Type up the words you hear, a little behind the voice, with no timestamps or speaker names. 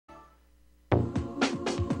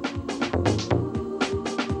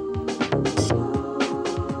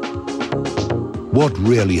What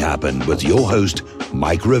really happened with your host,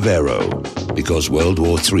 Mike Rivero, because World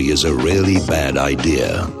War III is a really bad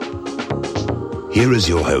idea. Here is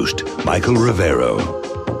your host, Michael Rivero.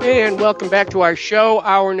 And welcome back to our show,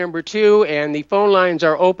 hour number 2, and the phone lines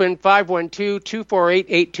are open,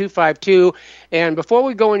 512-248-8252. And before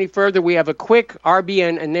we go any further, we have a quick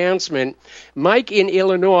RBN announcement. Mike in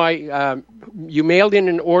Illinois, you mailed in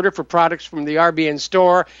an order for products from the RBN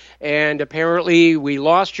store, and apparently we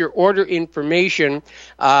lost your order information.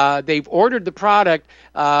 They've ordered the product,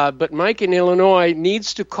 but Mike in Illinois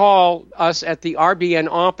needs to call us at the RBN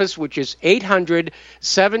office, which is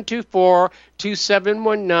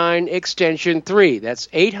 800-724-2719, extension 3. That's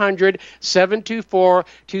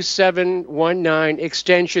 800-724-2719,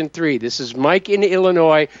 extension 3. This is Mike in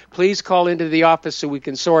Illinois. Please call into the office so we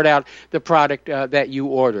can sort out the product that you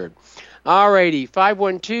ordered. All righty,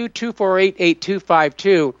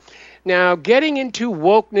 512-248-8252. Now, getting into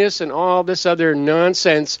wokeness and all this other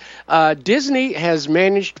nonsense, Disney has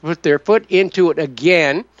managed to put their foot into it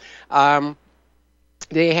again.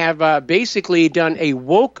 They have basically done a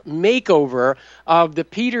woke makeover of the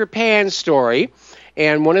Peter Pan story.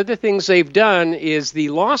 And one of the things they've done is the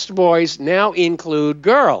Lost Boys now include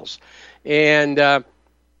girls. And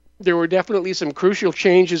there were definitely some crucial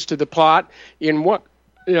changes to the plot. In one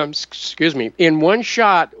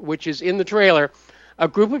shot, which is in the trailer, a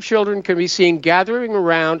group of children can be seen gathering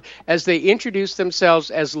around as they introduce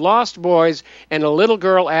themselves as Lost Boys, and a little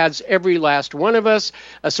girl adds, "Every last one of us."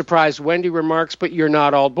 A surprised Wendy remarks, "But you're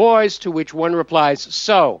not all boys," to which one replies,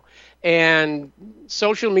 "So." And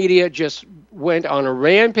social media just went on a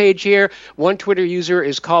rampage here. One Twitter user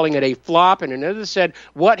is calling it a flop, and another said,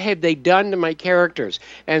 "What have they done to my characters?"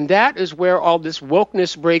 And that is where all this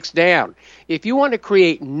wokeness breaks down. If you want to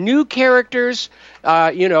create new characters,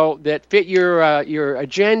 that fit your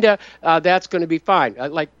agenda, that's going to be fine.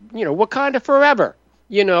 Wakanda Forever.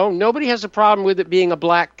 Nobody has a problem with it being a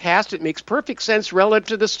black cast. It makes perfect sense relative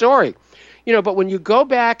to the story. But when you go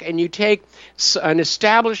back and you take an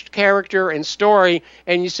established character and story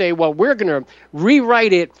and you say, well, we're going to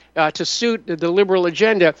rewrite it to suit the liberal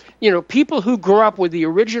agenda, people who grew up with the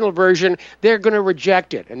original version, they're going to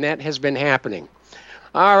reject it. And that has been happening.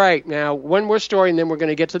 All right, now, one more story, and then we're going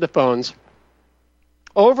to get to the phones.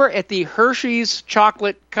 Over at the Hershey's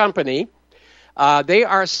Chocolate Company, they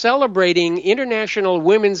are celebrating International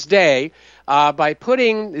Women's Day by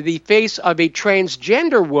putting the face of a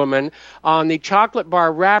transgender woman on the chocolate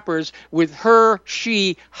bar wrappers with her,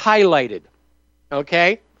 she highlighted.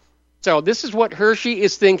 Okay? So this is what Hershey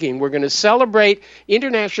is thinking. We're going to celebrate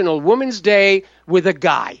International Women's Day with a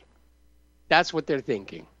guy. That's what they're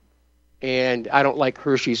thinking. And I don't like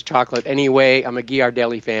Hershey's chocolate anyway. I'm a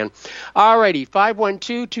Ghirardelli fan. All righty,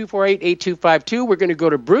 512-248-8252. We're going to go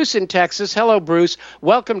to Bruce in Texas. Hello, Bruce.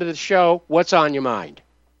 Welcome to the show. What's on your mind?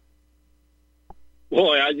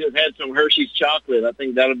 Boy, I just had some Hershey's chocolate. I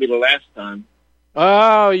think that'll be the last time.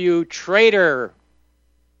 Oh, you traitor.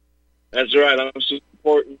 That's right. I'm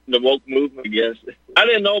supporting the woke movement, I guess. I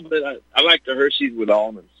didn't know, but I like the Hershey's with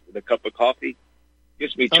almonds with a cup of coffee.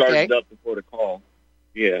 Gets me charged up before the call.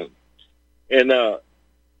 Yeah. And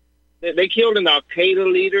they killed an Al-Qaeda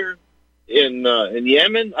leader in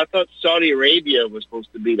Yemen. I thought Saudi Arabia was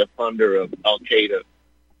supposed to be the funder of Al-Qaeda.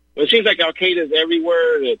 But it seems like Al-Qaeda is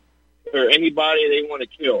everywhere, or anybody they want to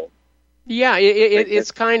kill. Yeah,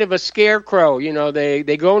 it's kind of a scarecrow.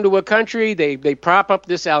 They go into a country, they prop up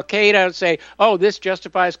this Al-Qaeda and say, oh, this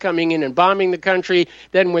justifies coming in and bombing the country.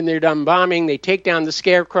 Then when they're done bombing, they take down the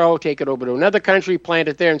scarecrow, take it over to another country, plant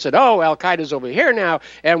it there and said, oh, Al-Qaeda's over here now,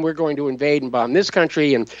 and we're going to invade and bomb this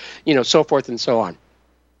country, and, so forth and so on.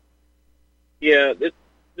 Yeah, this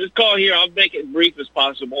call here, I'll make it brief as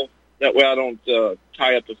possible. That way I don't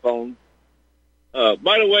tie up the phone.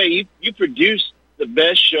 By the way, you produced the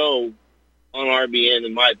best show on RBN,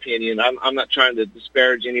 in my opinion. I'm not trying to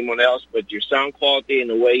disparage anyone else, but your sound quality and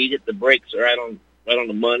the way you hit the breaks are right on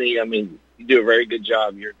the money. I mean, you do a very good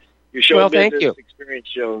job. Your show business experience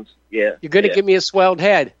shows. Yeah, you're going to give me a swelled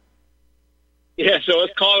head. Yeah, so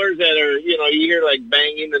it's callers that are, you hear like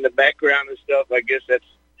banging in the background and stuff. I guess that's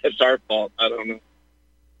our fault. I don't know.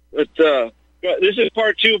 But this is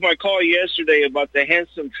part 2 of my call yesterday about the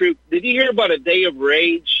Handsome Troop. Did you hear about a day of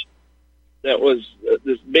rage that was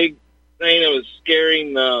this big thing that was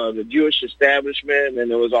scaring the Jewish establishment,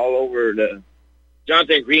 and it was all over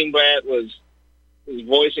Jonathan Greenblatt was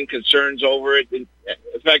voicing concerns over it. In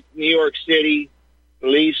fact, New York City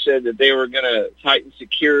police said that they were going to tighten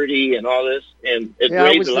security and all this, and it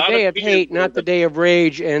raised a lot of the day of hate, not the day of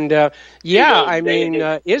rage. And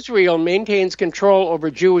Israel maintains control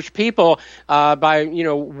over Jewish people by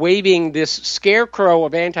waving this scarecrow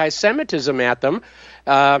of anti-Semitism at them.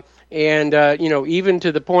 Even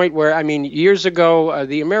to the point where, years ago,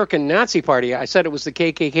 the American Nazi Party, I said it was the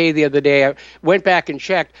KKK the other day, I went back and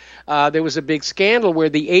checked, there was a big scandal where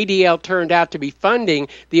the ADL turned out to be funding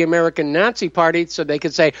the American Nazi Party so they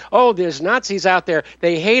could say, oh, there's Nazis out there,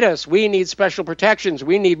 they hate us, we need special protections,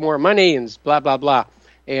 we need more money, and blah, blah, blah.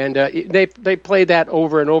 And they play that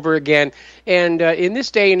over and over again. And in this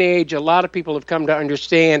day and age, a lot of people have come to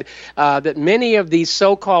understand that many of these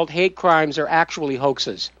so-called hate crimes are actually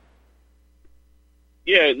hoaxes.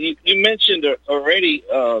 Yeah, you mentioned already,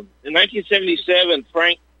 in 1977,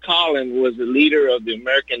 Frank Collin was the leader of the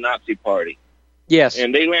American Nazi Party. Yes.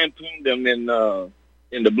 And they lampooned him in the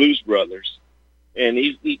Blues Brothers. And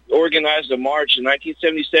he organized a march in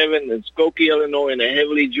 1977 in Skokie, Illinois, in a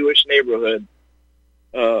heavily Jewish neighborhood.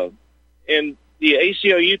 And the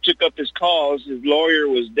ACLU took up his cause. His lawyer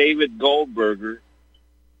was David Goldberger.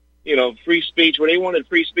 Free speech. Well, they wanted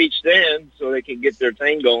free speech then so they could get their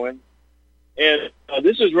thing going. And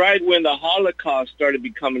this was right when the Holocaust started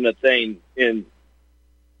becoming a thing in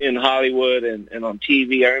Hollywood and on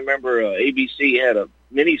TV. I remember ABC had a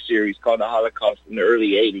miniseries called The Holocaust in the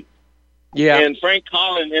early 80s. Yeah. And Frank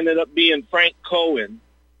Collin ended up being Frank Cohen,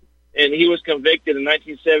 and he was convicted in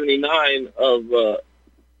 1979 of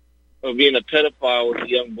being a pedophile with a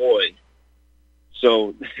young boy.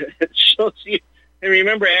 So it shows you. And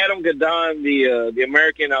remember Adam Gadon, the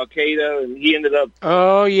American Al-Qaeda, and he ended up...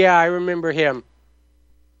 Oh, yeah, I remember him.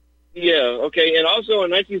 Yeah, okay. And also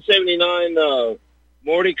in 1979,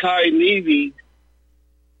 Mordecai Levy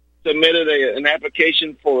submitted an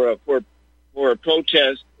application for a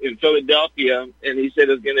protest in Philadelphia, and he said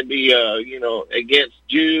it's going to be, against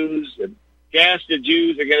Jews, and gas to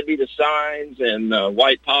Jews are going to be the signs, and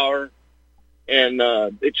white power. And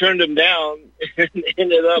they turned him down and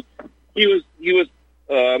ended up... He was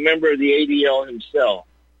a member of the ADL himself.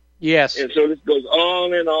 Yes. And so this goes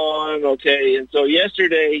on and on, okay. And so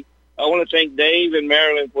yesterday, I want to thank Dave and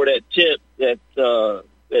Marilyn for that tip that the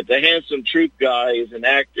Handsome Truth guy is an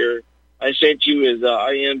actor. I sent you his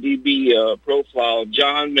IMDb profile,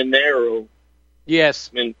 John Minero.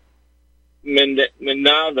 Yes.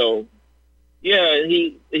 Minado. Yeah,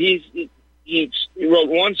 he wrote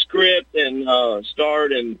one script and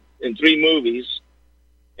starred in 3 movies.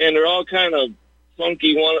 And they're all kind of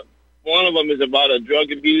funky. One of them is about a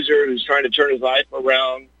drug abuser who's trying to turn his life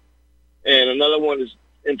around. And another one is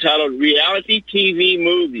entitled Reality TV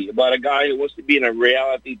Movie, about a guy who wants to be in a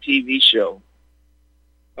reality TV show.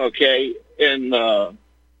 Okay. And I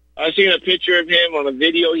seen a picture of him on a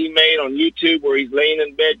video he made on YouTube where he's laying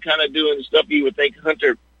in bed kind of doing stuff you would think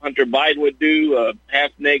Hunter Biden would do, half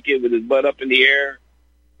naked with his butt up in the air.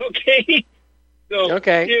 Okay. So,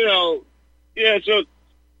 okay. Yeah, so...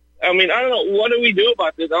 I don't know. What do we do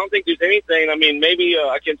about this? I don't think there's anything. Maybe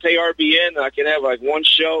I can say RBN. I can have one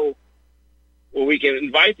show where we can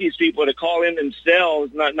invite these people to call in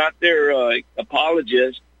themselves, not their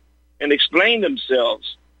apologists, and explain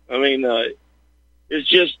themselves. It's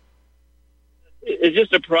just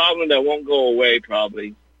a problem that won't go away,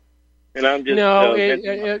 probably. And I'm just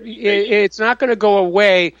it's not going to go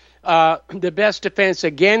away. The best defense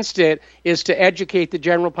against it is to educate the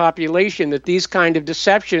general population that these kind of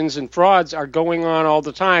deceptions and frauds are going on all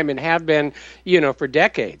the time and have been, for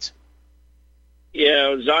decades.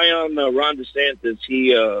 Yeah, Zion Ron DeSantis,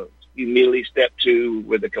 he immediately stepped to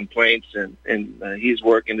with the complaints, and he's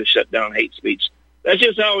working to shut down hate speech. That's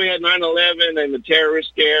just how we had 9/11 and the terrorist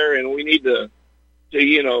scare, and we need to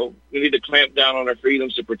clamp down on our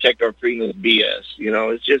freedoms to protect our freedoms. BS.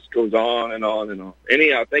 It just goes on and on and on.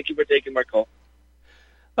 Anyhow, thank you for taking my call.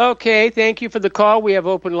 Okay, thank you for the call. We have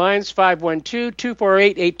open lines,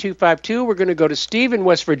 512-248-8252. We're going to go to Steve in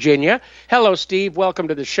West Virginia. Hello, Steve. Welcome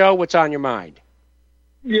to the show. What's on your mind?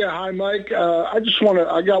 Yeah, hi, Mike. I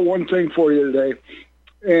got one thing for you today.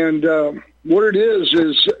 And what it is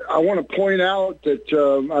I want to point out that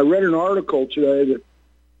I read an article today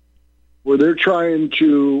where they're trying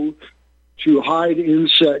to hide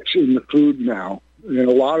insects in the food now. And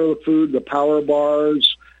a lot of the food, the power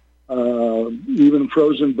bars, even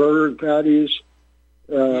frozen burger patties,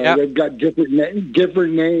 they've got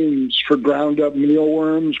different names for ground up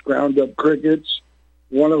mealworms, ground up crickets.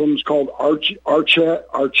 One of them is called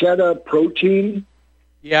Archetta protein.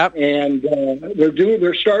 Yep. And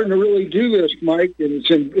they're starting to really do this, Mike. And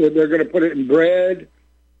they're going to put it in bread.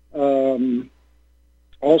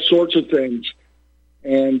 All sorts of things.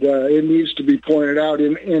 And it needs to be pointed out.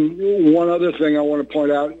 And one other thing I want to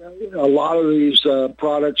point out, a lot of these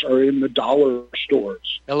products are in the dollar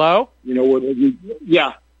stores. Hello? You know,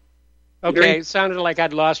 yeah. Okay, it sounded like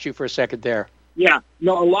I'd lost you for a second there. Yeah.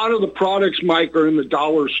 No, a lot of the products, Mike, are in the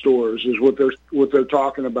dollar stores is what they're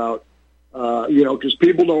talking about. You know, because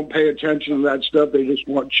people don't pay attention to that stuff. They just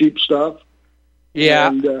want cheap stuff. Yeah.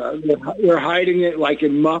 And they're hiding it like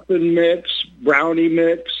in muffin mix, brownie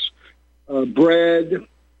mix, bread,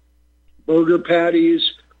 burger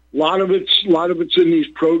patties. A lot of it's in these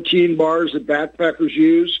protein bars that backpackers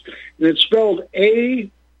use. And it's spelled ACHETA,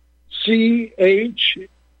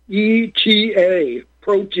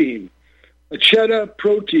 protein. Acheta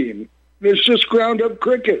protein. It's just ground up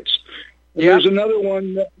crickets. And there's another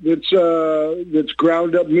one that's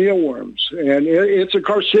ground up mealworms, and it's a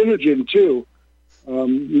carcinogen too.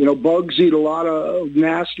 You know, bugs eat a lot of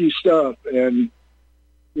nasty stuff, and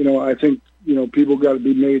you know, I think people got to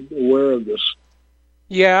be made aware of this.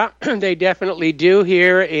 Yeah, they definitely do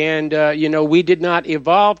here, and you know, we did not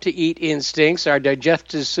evolve to eat instincts. Our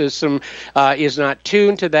digestive system is not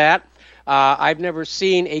tuned to that. I've never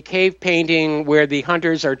seen a cave painting where the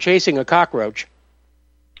hunters are chasing a cockroach.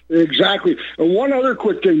 Exactly. And one other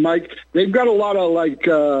quick thing, Mike, they've got a lot of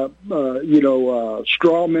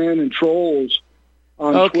straw men and trolls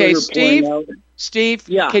on Twitter. Steve,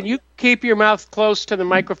 can you keep your mouth close to the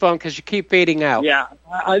microphone because you keep fading out? Yeah,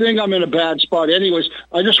 I think I'm in a bad spot. Anyways,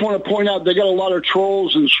 I just want to point out they got a lot of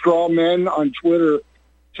trolls and straw men on Twitter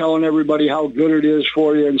telling everybody how good it is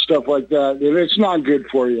for you and stuff like that. And it's not good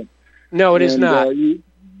for you. No, it is not. We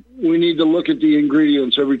need to look at the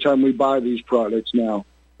ingredients every time we buy these products now.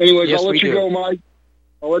 Anyways, yes, I'll let you go, Mike.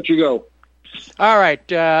 I'll let you go. All right.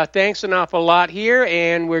 Thanks an awful lot here,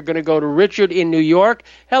 and we're going to go to Richard in New York.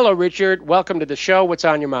 Hello, Richard. Welcome to the show. What's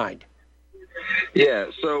on your mind? Yeah,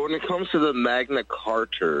 so when it comes to the Magna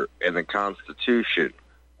Carta and the Constitution,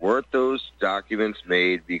 weren't those documents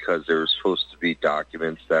made because they were supposed to be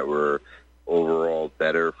documents that were overall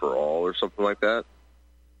better for all or something like that?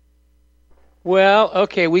 Well,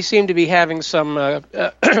 okay, we seem to be having some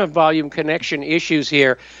volume connection issues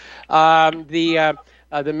here. The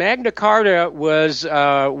Magna Carta was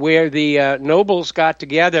where the nobles got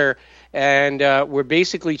together and were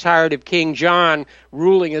basically tired of King John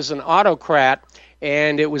ruling as an autocrat,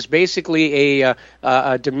 and it was basically a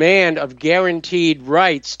demand of guaranteed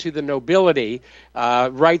rights to the nobility.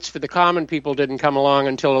 Rights for the common people didn't come along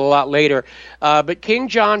until a lot later. But King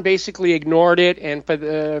John basically ignored it, and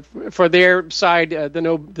for their side,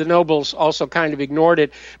 the nobles also kind of ignored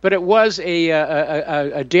it. But it was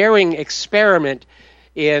a daring experiment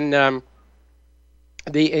in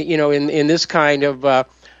in this kind of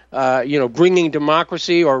bringing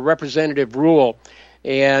democracy or representative rule.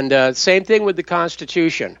 And same thing with the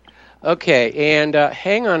Constitution. Okay, and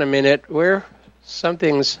hang on a minute.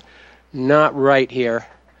 Something's not right here.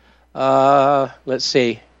 Let's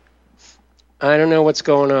see. I don't know what's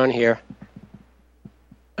going on here.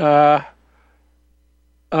 Okay.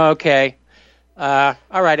 All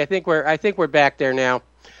right. I think we're back there now.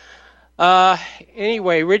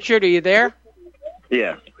 Anyway, Richard, are you there?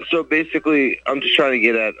 Yeah. So basically, I'm just trying to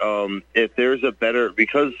get at if there's a better,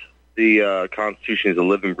 because the Constitution is a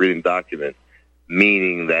living, breathing document,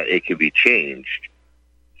 meaning that it can be changed.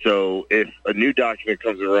 So if a new document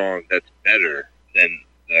comes along that's better than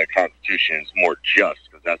the Constitution, is more just,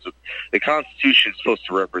 because that's what the Constitution is supposed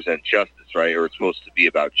to represent, justice, right? Or it's supposed to be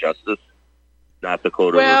about justice, not the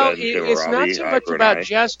code of revenge. Well, it's not so much about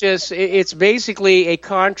justice. It's basically a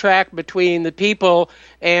contract between the people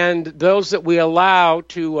and those that we allow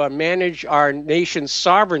to manage our nation's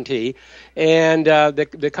sovereignty. And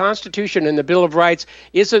the Constitution and the Bill of Rights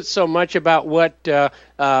isn't so much about what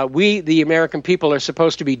we, the American people, are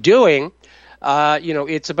supposed to be doing.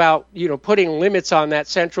 It's about putting limits on that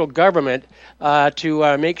central government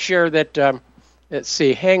to make sure that. Let's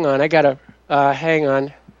see. Hang on. I gotta hang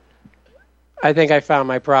on. I think I found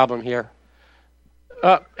my problem here.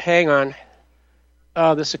 Oh, hang on.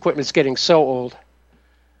 Oh, this equipment's getting so old.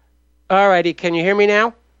 All righty. Can you hear me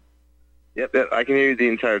now? Yep, I can hear you the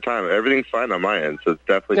entire time. Everything's fine on my end, so it's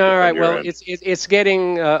definitely all right. Well, it's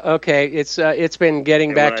getting okay. It's been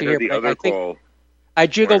getting back to here. I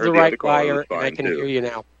jiggled the right wire, and I can hear you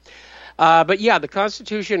now. But yeah, the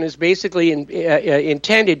Constitution is basically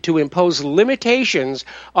intended to impose limitations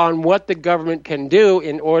on what the government can do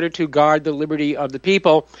in order to guard the liberty of the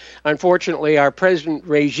people. Unfortunately, our present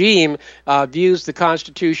regime views the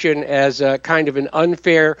Constitution as a kind of an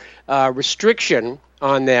unfair restriction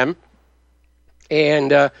on them.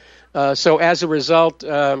 And so as a result,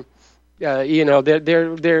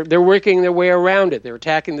 They're working their way around it. They're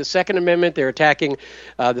attacking the Second Amendment. They're attacking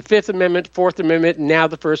the Fifth Amendment, Fourth Amendment, and now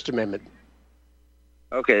the First Amendment.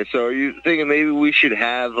 Okay, so are you thinking maybe we should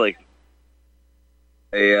have like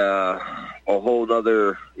a whole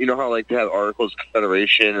other, you know how like they have Articles of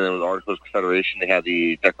Confederation, and then with Articles of Confederation they have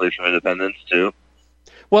the Declaration of Independence too?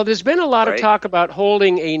 Well, there's been a lot of talk about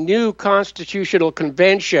holding a new constitutional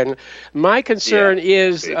convention. My concern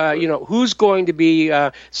is, who's going to be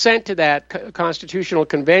sent to that constitutional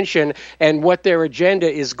convention and what their agenda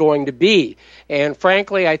is going to be. And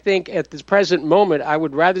frankly, I think at the present moment, I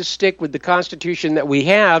would rather stick with the Constitution that we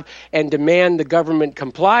have and demand the government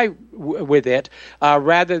comply with it,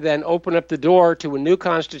 rather than open up the door to a new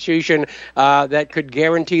Constitution that could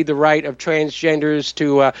guarantee the right of transgenders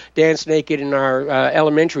to dance naked in our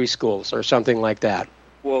elementary schools or something like that.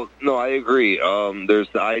 Well, no, I agree. There's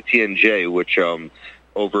the ITNJ, which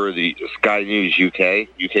over the Sky News UK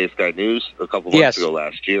Sky News, a couple months ago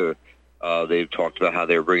last year, they talked about how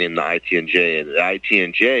they were bringing the ITNJ. And the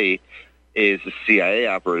ITNJ is the CIA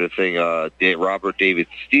operative thing, Robert David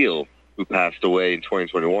Steele, who passed away in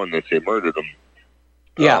 2021. They say murdered him.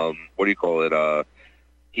 Yeah. What do you call it?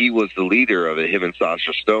 He was the leader of it. Him and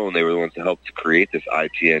Sasha Stone, they were the ones that helped to create this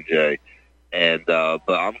ITNJ. And but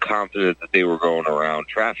I'm confident that they were going around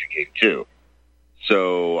trafficking too.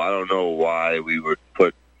 So I don't know why we would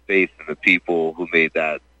put faith in the people who made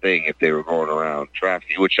that thing if they were going around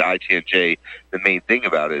trafficking, which the ITNJ, the main thing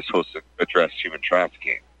about it is supposed to address human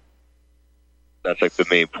trafficking. That's like the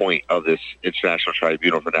main point of this International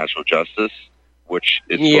Tribunal for Natural Justice, which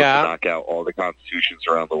is supposed to knock out all the constitutions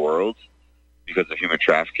around the world because of human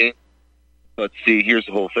trafficking. But see, here's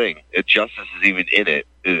the whole thing. Justice is even in it,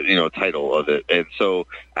 title of it. And so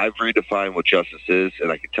I've redefined what justice is,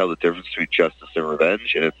 and I can tell the difference between justice and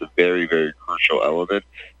revenge, and it's a very, very crucial element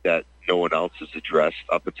that no one else has addressed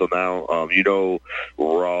up until now.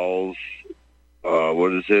 Rawls,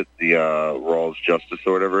 what is it? The Rawls Justice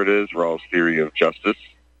or whatever it is, Rawls Theory of Justice.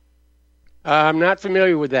 I'm not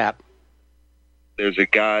familiar with that. There's a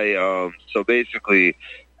guy, so basically,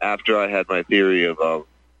 after I had my theory of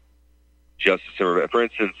justice and revenge, for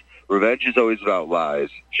instance, revenge is always about lies.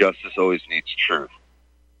 Justice always needs truth.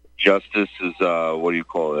 Justice is,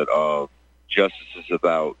 justice is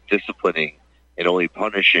about disciplining and only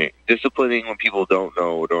punishing. Disciplining when people don't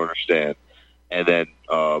know or don't understand, and then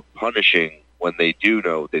punishing when they do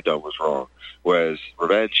know what they've done was wrong. Whereas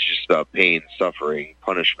revenge is just about pain, suffering,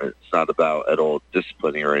 punishment. It's not about at all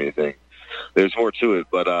disciplining or anything. There's more to it,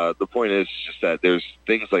 but the point is just that there's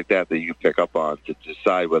things like that you pick up on to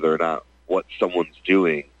decide whether or not what someone's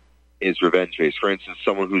doing is revenge-based. For instance,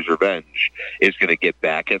 someone who's revenge is going to get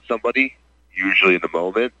back at somebody, usually in the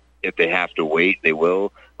moment. If they have to wait, they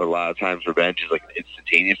will. But a lot of times revenge is like an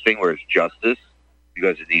instantaneous thing, whereas justice,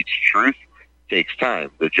 because it needs truth, takes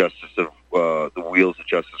time. The justice of the wheels of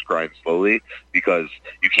justice grind slowly, because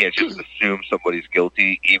you can't just assume somebody's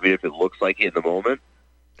guilty, even if it looks like it in the moment,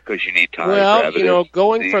 because you need time for evidence.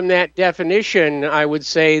 Going from that definition, I would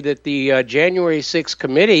say that the January 6th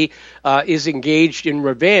committee is engaged in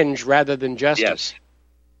revenge rather than justice. Yes.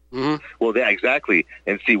 Mm-hmm. Well, yeah, exactly.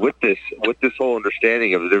 And see, with this whole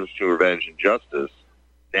understanding of the difference between revenge and justice,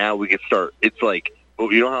 now we can start. It's like,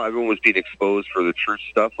 you know how everyone was being exposed for the truth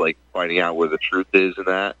stuff, like finding out where the truth is and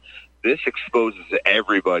that? This exposes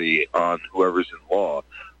everybody on whoever's in law.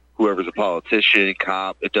 Whoever's a politician,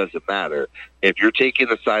 cop, it doesn't matter. If you're taking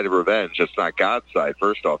the side of revenge, that's not God's side.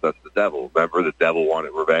 First off, that's the devil. Remember, the devil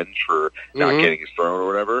wanted revenge for not getting his throne or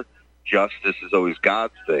whatever? Justice is always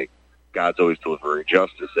God's thing. God's always delivering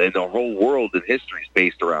justice. And the whole world in history is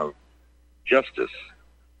based around justice.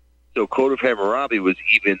 So Code of Hammurabi was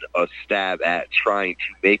even a stab at trying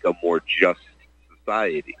to make a more just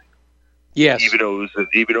society. Yes. Even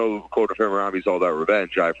though Code of Hammurabi is all about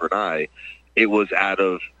revenge, eye for an eye, it was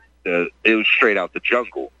it was straight out the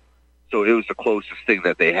jungle. So it was the closest thing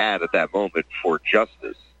that they had at that moment for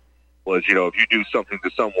justice. Was, if you do something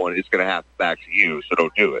to someone, it's going to happen back to you, so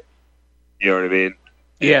don't do it. You know what I mean?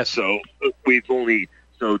 Yes. So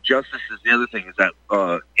justice is the other thing, is that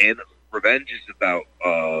and revenge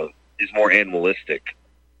is more animalistic.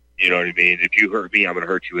 You know what I mean? If you hurt me, I'm going to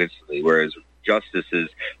hurt you instantly. Whereas justice is,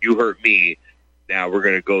 you hurt me, now we're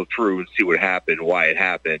going to go through and see what happened, why it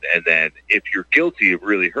happened, and then if you're guilty of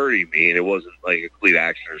really hurting me and it wasn't like a complete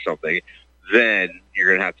accident or something, then you're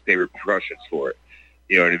going to have to pay repercussions for it.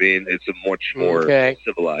 You know what I mean? It's a much more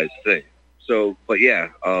civilized thing. So, but yeah,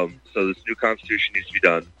 so this new constitution needs to be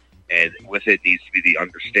done, And with it needs to be the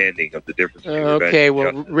understanding of the difference between okay,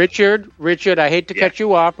 well, Richard, I hate to cut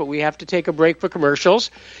you off, but we have to take a break for commercials.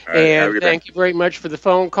 Right, and thank you very much for the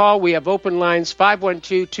phone call. We have open lines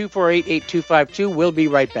 512-248-8252. We'll be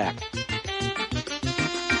right back.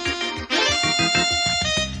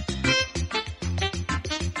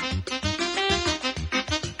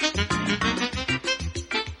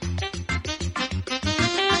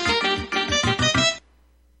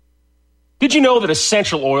 Did you know that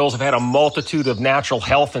essential oils have had a multitude of natural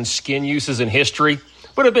health and skin uses in history,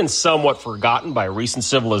 but have been somewhat forgotten by recent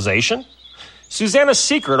civilization? Susanna's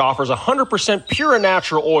Secret offers 100% pure and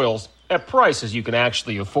natural oils at prices you can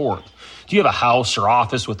actually afford. Do you have a house or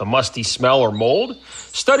office with a musty smell or mold?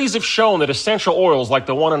 Studies have shown that essential oils like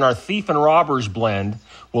the one in our Thief and Robbers blend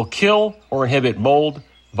will kill or inhibit mold,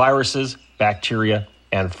 viruses, bacteria,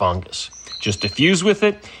 and fungus. Just diffuse with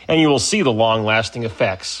it, and you will see the long-lasting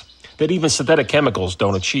effects that even synthetic chemicals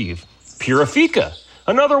don't achieve. Purifica,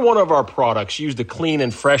 another one of our products used to clean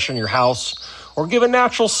and freshen your house or give a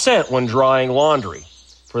natural scent when drying laundry.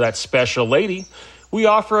 For that special lady, we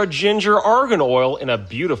offer a ginger argan oil in a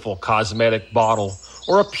beautiful cosmetic bottle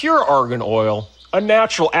or a pure argan oil, a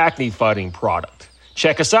natural acne-fighting product.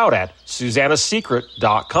 Check us out at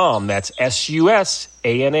SusannaSecret.com. That's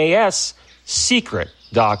SUSANAS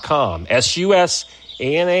Secret.com.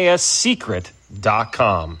 SUSANAS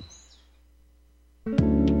Secret.com.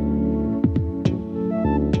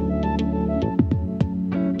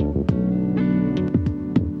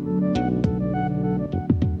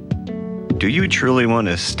 Do you truly want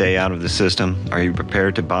to stay out of the system? Are you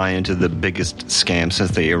prepared to buy into the biggest scam since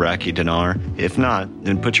the Iraqi dinar? If not,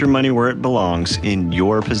 then put your money where it belongs, in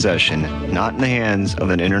your possession, not in the hands of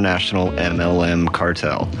an international MLM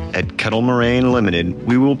cartel. At Kettle Moraine Limited,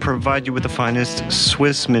 we will provide you with the finest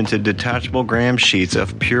Swiss-minted detachable gram sheets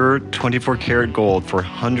of pure 24-karat gold for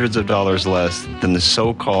hundreds of dollars less than the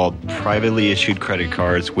so-called privately issued credit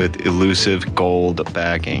cards with elusive gold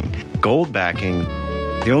backing. Gold backing?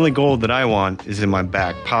 The only gold that I want is in my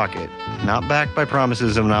back pocket, not backed by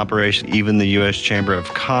promises of an operation even the U.S. Chamber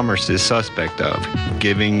of Commerce is suspect of,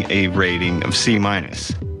 giving a rating of C-.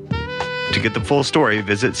 To get the full story,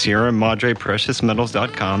 visit Sierra Madre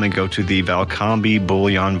PreciousMetals.com and go to the Valcambi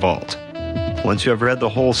Bullion Vault. Once you have read the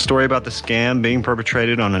whole story about the scam being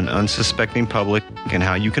perpetrated on an unsuspecting public and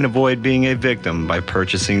how you can avoid being a victim by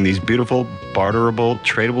purchasing these beautiful, barterable,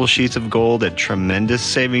 tradable sheets of gold at tremendous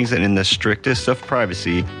savings and in the strictest of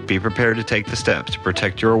privacy, be prepared to take the steps to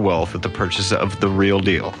protect your wealth with the purchase of the real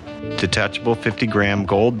deal. Detachable 50-gram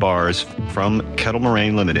gold bars from Kettle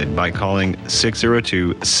Moraine Limited by calling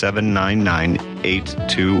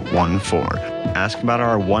 602-799-8214. Ask about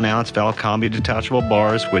our 1-ounce Valcambi detachable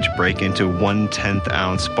bars, which break into 1/10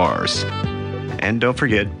 ounce bars. And don't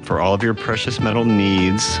forget, for all of your precious metal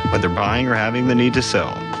needs, whether buying or having the need to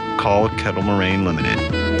sell, call Kettle Moraine Limited.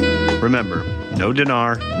 Remember, no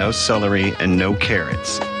dinar, no celery, and no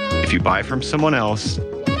carrots. If you buy from someone else,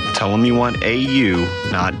 tell them you want AU,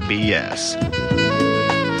 not BS.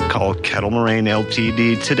 Call Kettle Moraine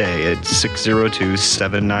Ltd. today at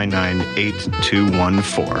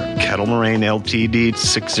 602-799-8214. Kettle Moraine Ltd.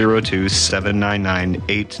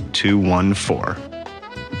 602-799-8214.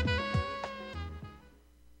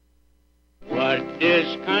 What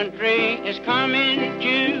this country is coming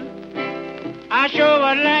to, I sure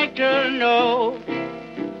would like to know.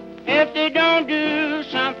 If they don't do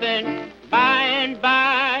something by and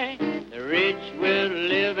by, the rich will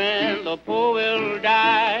live and the poor will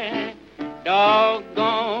die.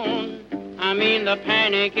 Doggone, the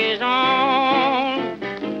panic is on.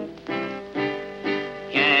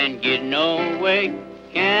 Can't get no way,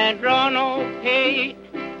 can't draw no pay.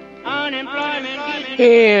 Unemployment.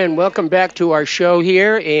 And welcome back to our show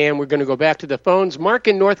here, and we're going to go back to the phones. Mark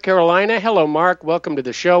in North Carolina. Hello, Mark. Welcome to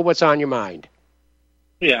the show. What's on your mind?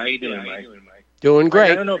 Yeah, how you doing, Mike? Doing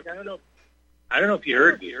great. I don't know if you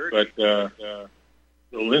heard this, but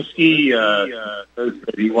Zelensky says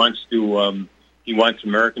that he wants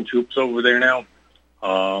American troops over there now.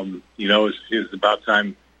 It's about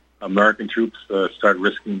time American troops start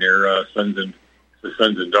risking their sons and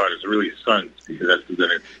daughters, really sons, because that's who's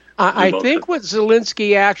going to. I think what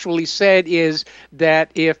Zelensky actually said is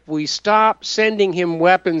that if we stop sending him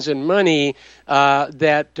weapons and money,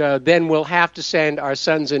 then we'll have to send our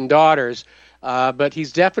sons and daughters. But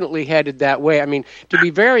he's definitely headed that way. I mean, to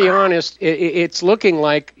be very honest, it's looking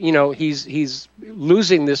like he's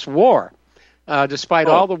losing this war. Despite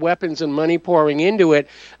all the weapons and money pouring into it,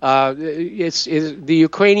 the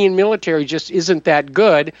Ukrainian military just isn't that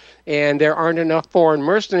good, and there aren't enough foreign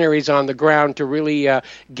mercenaries on the ground to really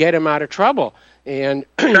get him out of trouble. And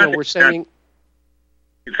we're sending.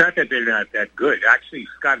 It's not that they're not that good. Actually,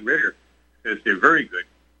 Scott Ritter says they're very good.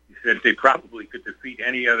 He said they probably could defeat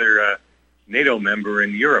any other NATO member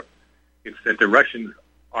in Europe. It's that the Russians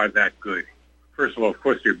are that good. First of all, of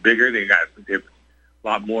course, they're bigger. They have a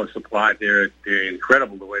lot more supply. They're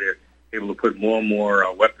incredible the way they're able to put more and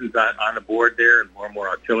more weapons on the board there, and more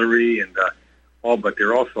artillery and all. But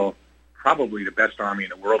they're also probably the best army in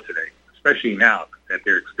the world today, especially now that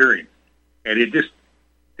they're experienced. And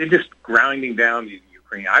they're just grinding down the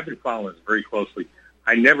Ukraine. I've been following this very closely.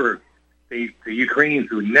 The Ukrainians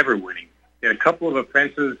were never winning. They had a couple of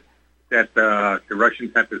offensives that the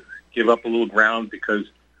Russians had to give up a little ground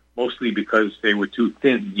mostly because they were too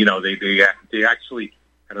thin. You know, they actually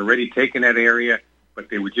had already taken that area, but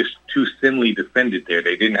they were just too thinly defended there.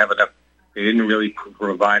 They didn't have enough. They didn't really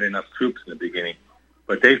provide enough troops in the beginning.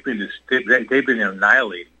 But they've been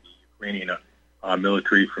annihilating the Ukrainian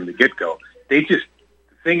military from the get-go. The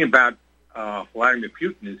thing about Vladimir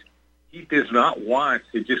Putin is he does not want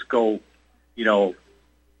to just go,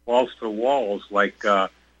 walls to walls like the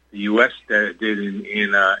U.S. did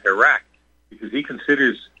in Iraq, because he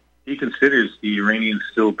considers the Iranians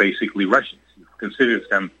still basically Russians. He considers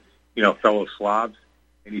them, fellow Slavs,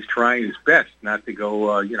 and he's trying his best not to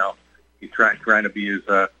go, he's trying to be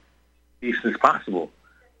as decent as possible.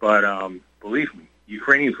 But believe me,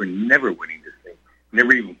 Ukrainians were never winning this thing,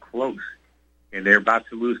 never even close. And they're about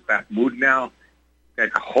to lose Bakhmut now.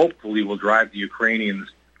 That hopefully will drive the Ukrainians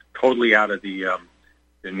totally out of the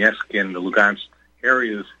Donetsk and the Lugansk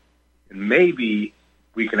areas. And maybe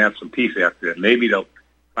we can have some peace after that. Maybe they'll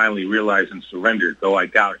finally realize and surrender, though I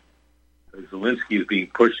doubt it. Because Zelensky is being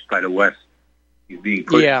pushed by the West. He's being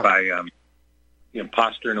pushed by the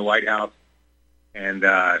imposter in the White House and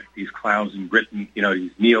these clowns in Britain,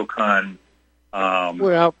 these neocon.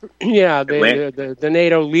 The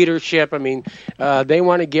NATO leadership. I mean, they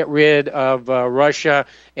want to get rid of Russia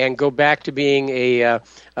and go back to being a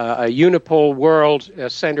unipole world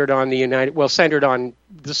centered on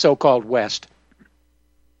the so-called West.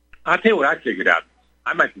 I'll tell you what I figured out.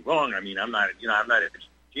 I might be wrong. I mean, I'm not a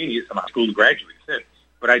genius. I'm a school graduate,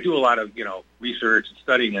 but I do a lot of research and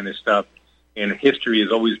studying on this stuff. And history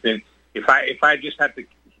has always been. If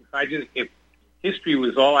history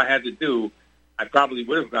was all I had to do, I probably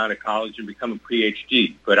would have gone to college and become a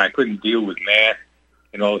PhD, but I couldn't deal with math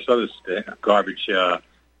and all this other garbage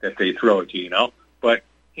that they throw at you, But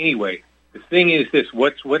anyway, the thing is this: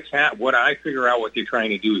 what I figure out what they're trying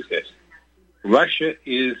to do is this: Russia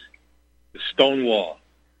is the stone wall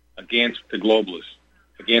against the globalists,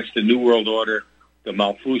 against the New World Order, the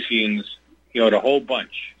Malthusians, the whole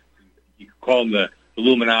bunch. You can call them the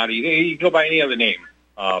Illuminati. You can go by any other name,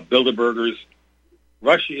 Bilderbergers.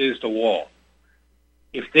 Russia is the wall.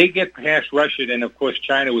 If they get past Russia, then, of course,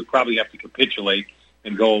 China would probably have to capitulate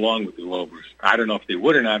and go along with the globalists. I don't know if they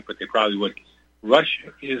would or not, but they probably would.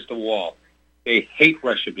 Russia is the wall. They hate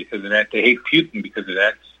Russia because of that. They hate Putin because of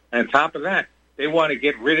that. And on top of that, they want to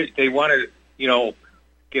get rid of, they want to,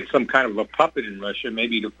 get some kind of a puppet in Russia,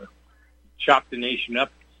 maybe to chop the nation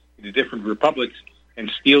up into different republics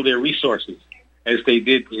and steal their resources, as they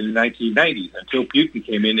did in the 1990s, until Putin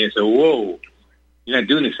came in and said, whoa, you're not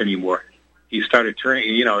doing this anymore. He started turning,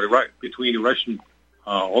 between the Russian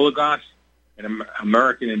oligarchs and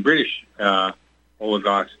American and British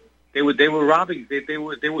oligarchs. They were robbing. They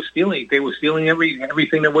were stealing. They were stealing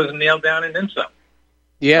everything that wasn't nailed down and then some.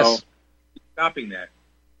 Yes. So, stopping that.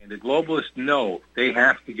 And the globalists know they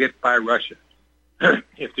have to get by Russia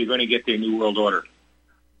if they're going to get their New World Order.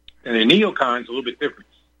 And the neocons are a little bit different.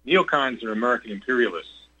 Neocons are American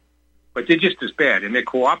imperialists, but they're just as bad, and they're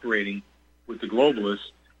cooperating with the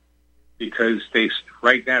globalists because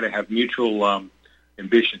right now they have mutual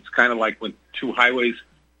ambitions, kind of like when two highways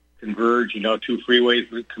converge, two freeways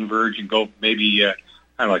converge and go maybe kind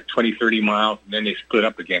of like 20, 30 miles, and then they split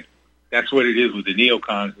up again. That's what it is with the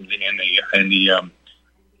neocons and the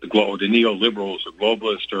neoliberals or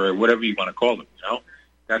globalists or whatever you want to call them.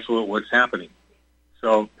 That's what's happening.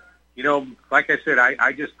 So, like I said,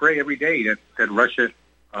 I just pray every day that Russia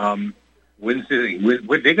wins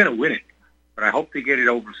it. They're going to win it, but I hope they get it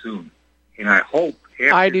over soon. And I hope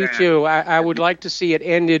I do too. I would like to see it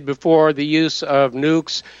ended before the use of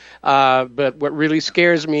nukes. But what really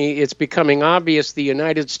scares me, it's becoming obvious the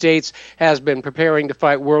United States has been preparing to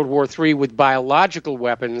fight World War III with biological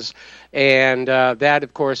weapons, and that,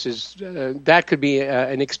 of course, that could be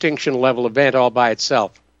an extinction-level event all by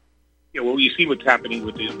itself. Yeah, well, you see what's happening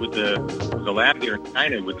with the lab there in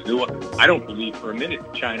China. I don't believe for a minute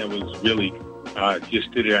China was really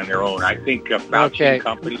just did it on their own. I think Fauci and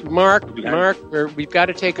company. Mark, we've got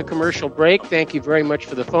to take a commercial break. Thank you very much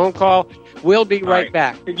for the phone call. We'll be right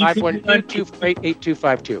back.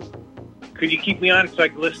 512-248-8252. Could you keep me on so I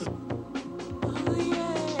can listen?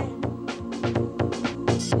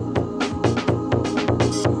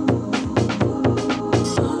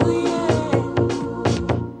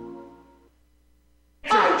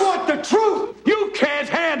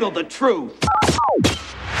 The truth.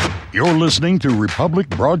 You're listening to Republic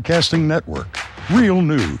Broadcasting Network. Real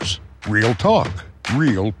news, real talk,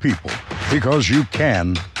 real people. Because you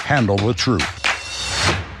can handle the truth.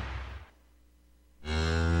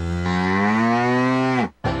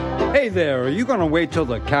 Hey there, are you going to wait till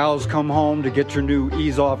the cows come home to get your new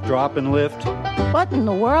ease-off drop-and lift? What in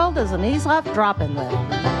the world is an ease-off drop-and lift?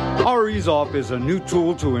 Our ease-off is a new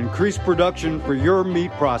tool to increase production for your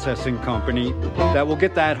meat processing company that will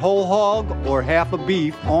get that whole hog or half a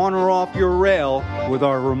beef on or off your rail with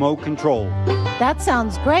our remote control. That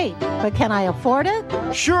sounds great, but can I afford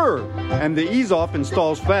it? Sure, and the ease-off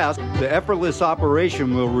installs fast. The effortless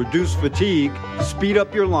operation will reduce fatigue, speed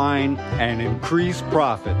up your line, and increase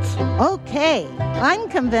profits. Okay, I'm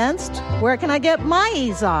convinced. Where can I get my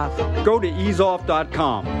ease-off? Go to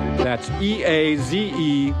easeoff.com. That's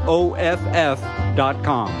EAZEOFF.com.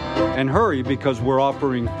 And hurry because we're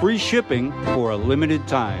offering free shipping for a limited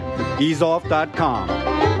time.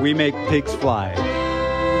 Easeoff.com. We make pigs fly.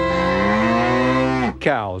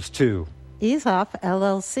 Cows, too. Easeoff,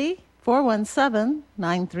 LLC,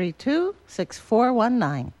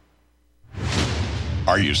 417-932-6419.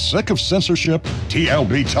 Are you sick of censorship?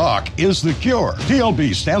 TLB Talk is the cure.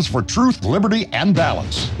 TLB stands for Truth, Liberty, and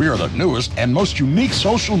Balance. We are the newest and most unique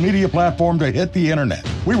social media platform to hit the internet.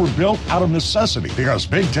 We were built out of necessity because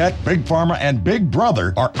Big Tech, Big Pharma, and Big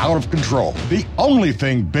Brother are out of control. The only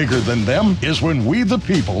thing bigger than them is when we, the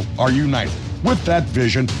people, are united. With that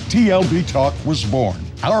vision, TLB Talk was born.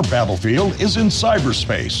 Our battlefield is in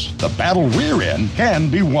cyberspace. The battle we're in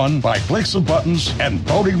can be won by clicks of buttons and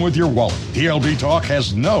voting with your wallet. TLB Talk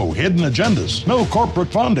has no hidden agendas, no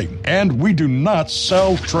corporate funding, and we do not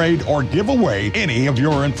sell, trade, or give away any of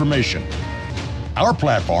your information. Our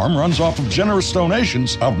platform runs off of generous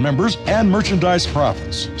donations of members and merchandise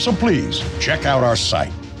profits. So please, check out our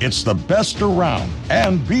site. It's the best around.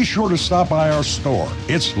 And be sure to stop by our store.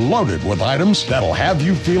 It's loaded with items that'll have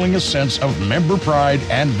you feeling a sense of member pride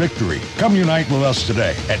and victory. Come unite with us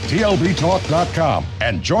today at TLBTalk.com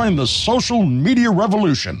and join the social media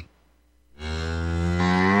revolution.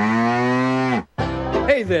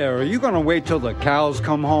 Hey there, are you going to wait till the cows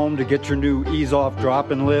come home to get your new ease-off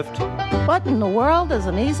drop-and lift? What in the world is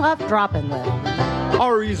an ease-off drop-and lift?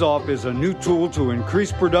 Our ease-off is a new tool to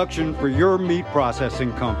increase production for your meat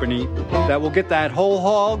processing company that will get that whole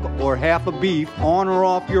hog or half a beef on or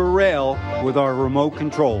off your rail with our remote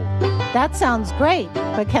control. That sounds great,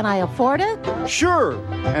 but can I afford it? Sure,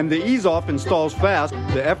 and the ease-off installs fast.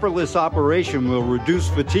 The effortless operation will reduce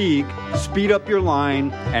fatigue, speed up your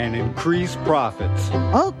line, and increase profits.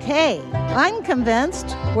 Okay, I'm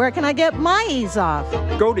convinced. Where can I get my ease-off?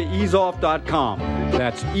 Go to easeoff.com.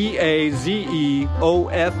 That's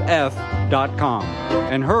EAZEOFF.com.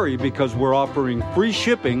 And hurry because we're offering free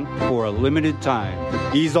shipping for a limited time.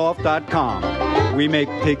 Easeoff.com. We make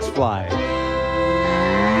pigs fly.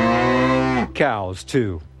 Cows,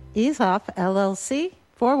 too. Easeoff, LLC,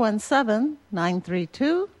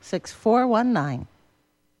 417-932-6419.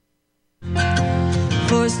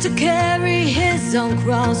 Forced to carry his own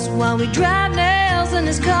cross while we drive nails in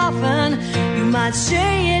his coffin. You might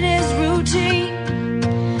say it is routine.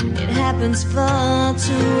 It happens far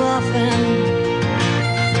too often.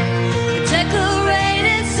 A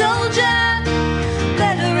decorated soldier,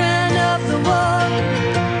 veteran of the war.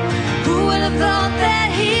 Who would have thought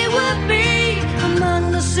that he would be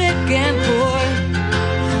among the sick and poor?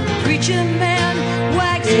 The preacher man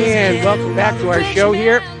wags his head. And welcome back to our show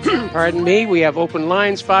here. Pardon me. We have open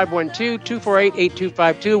lines,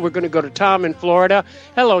 512-248-8252. We're going to go to Tom in Florida.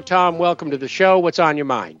 Hello, Tom. Welcome to the show. What's on your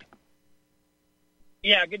mind?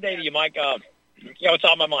 Yeah, good day to you, Mike. What's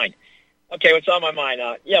on my mind? Okay, what's on my mind?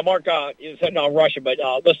 Mark is heading on Russia, but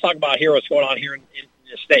let's talk about here what's going on here in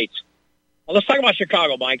the States. Let's talk about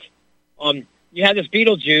Chicago, Mike. You had this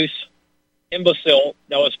Beetlejuice imbecile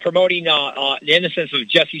that was promoting the innocence of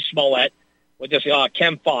Jesse Smollett with this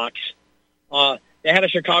Ken Fox. They had a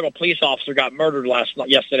Chicago police officer got murdered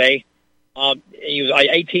yesterday. He was an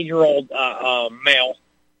 18-year-old male.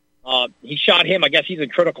 He shot him. I guess he's in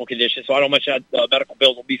critical condition, so I don't know how much medical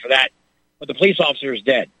bills will be for that. But the police officer is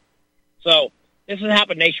dead. So this has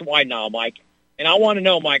happened nationwide now, Mike. And I want to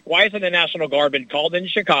know, Mike, why hasn't the National Guard been called into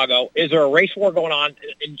Chicago? Is there a race war going on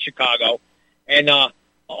in Chicago? And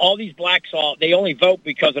all these blacks, they only vote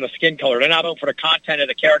because of the skin color. They're not voting for the content of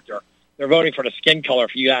the character. They're voting for the skin color,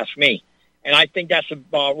 if you ask me. And I think that's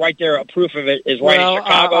right there. A proof of it is right in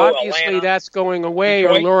Chicago, obviously Atlanta, that's going away,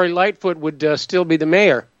 Detroit. or Lori Lightfoot would still be the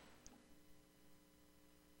mayor.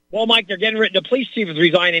 Well, Mike, they're getting rid. The police chief is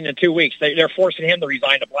resigning in 2 weeks. They're forcing him to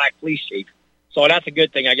resign, the black police chief. So that's a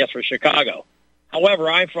good thing, I guess, for Chicago. However,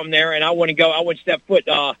 I'm from there, and I wouldn't step foot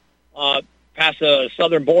past the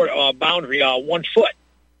southern border boundary 1 foot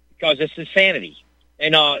because it's insanity.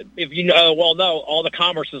 And if you know, all the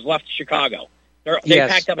commerce has left Chicago. They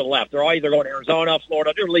packed up and left. They're all either going to Arizona,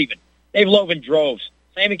 Florida. They're leaving. They've left in droves.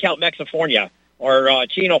 Same in California or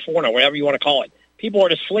Chino Forno, whatever you want to call it. People are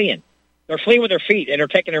just fleeing. They're fleeing with their feet, and they're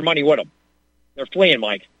taking their money with them. They're fleeing,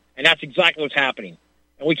 Mike, and that's exactly what's happening.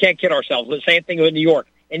 And we can't kid ourselves. The same thing in New York,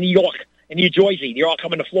 and New Jersey. They're all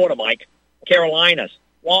coming to Florida, Mike. Carolinas.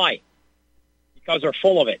 Why? Because they're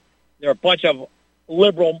full of it. They're a bunch of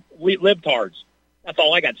liberal libtards. That's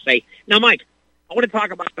all I got to say. Now, Mike, I want to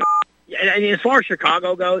talk about, as far as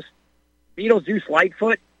Chicago goes, Beetlejuice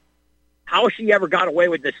Lightfoot, how she ever got away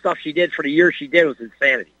with the stuff she did for the years she did was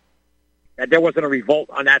insanity. That there wasn't a revolt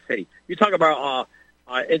on that city. You talk about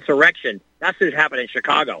insurrection. That's what happened in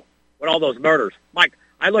Chicago with all those murders. Mike,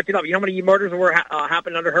 I looked it up. You know how many murders were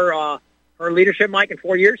happened under her leadership, Mike, in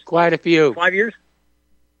 4 years? Quite a few. 5 years?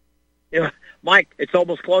 Yeah, Mike, it's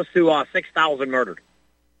almost close to 6,000 murdered.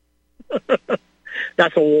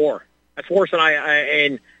 That's a war. That's worse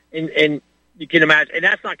than and you can imagine. And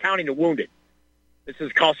that's not counting the wounded. This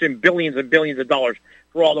is costing billions and billions of dollars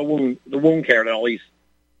for all the wound care that all these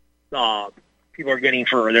people are getting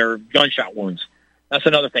for their gunshot wounds. That's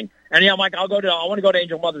another thing. And yeah, Mike, I want to go to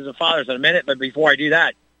Angel Mothers and Fathers in a minute, but before I do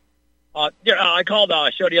that, I called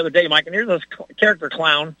a show the other day, Mike, and here's this character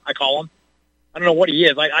clown, I call him. I don't know what he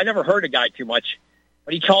is. I never heard the guy too much,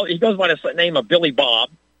 but he goes by the name of Billy Bob.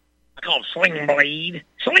 I call him Sling Blade.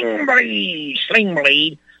 Sling Blade. Sling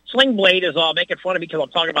Blade. Sling Blade is making fun of me because I'm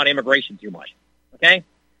talking about immigration too much. Okay?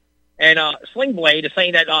 And Sling Blade is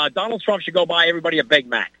saying that Donald Trump should go buy everybody a Big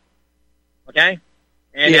Mac. Okay?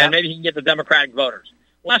 And maybe he can get the Democratic voters.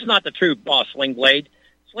 Well, that's not the truth, Sling Blade.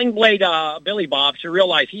 Sling Blade, Billy Bob, should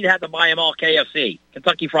realize he'd have to buy him all KFC,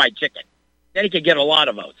 Kentucky Fried Chicken. Then he could get a lot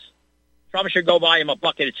of votes. Trump should go buy him a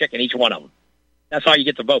bucket of chicken, each one of them. That's how you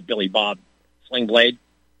get to vote, Billy Bob, Sling Blade.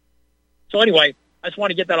 So anyway, I just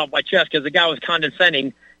want to get that off my chest because the guy was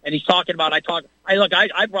condescending, and he's talking about,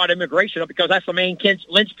 I brought immigration up because that's the main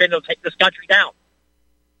linchpin to take this country down.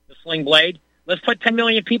 The Sling Blade. Let's put 10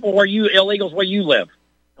 million people illegals where you live,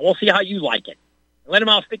 and we'll see how you like it. And let them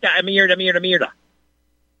all stick that Amirda.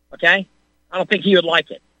 Okay? I don't think he would like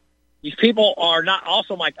it. These people are not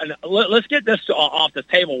also, Mike, let's get this off the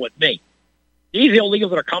table with me. These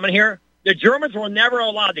illegals that are coming here, the Germans were never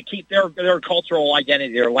allowed to keep their cultural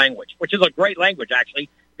identity, their language, which is a great language, actually,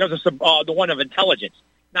 because it's the one of intelligence.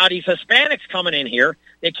 Now, these Hispanics coming in here,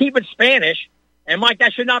 they keep it Spanish, and, Mike,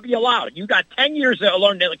 that should not be allowed. You got 10 years to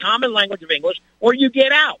learn the common language of English, or you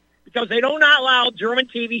get out, because they do not allow German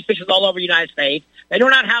TV stations all over the United States. They do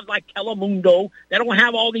not have, like, Telemundo. They don't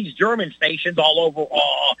have all these German stations all over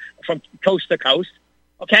from coast to coast,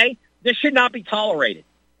 okay? This should not be tolerated,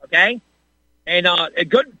 okay? And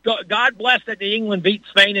God bless that the England beat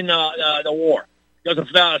Spain in the war. Because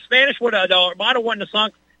if the Spanish would have, the Armada wouldn't have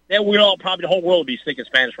sunk, then the whole world would be speaking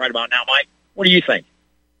Spanish right about now, Mike. What do you think?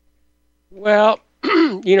 Well,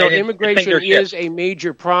 immigration is a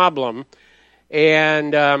major problem.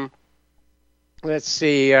 And let's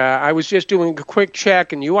see, I was just doing a quick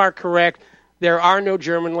check, and you are correct. There are no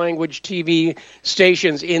German language TV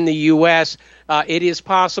stations in the U.S. It is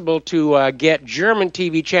possible to get German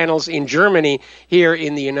TV channels in Germany here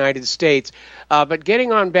in the United States. But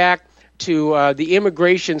getting on back to the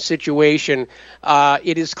immigration situation,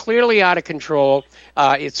 it is clearly out of control.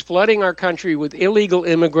 It's flooding our country with illegal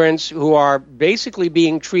immigrants who are basically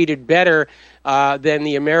being treated better than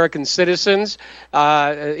the American citizens.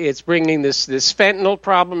 It's bringing this fentanyl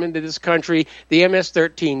problem into this country, the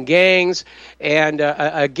MS-13 gangs, and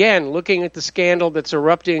again, looking at the scandal that's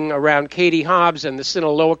erupting around Katie Hobbs and the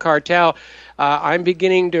Sinaloa cartel, I'm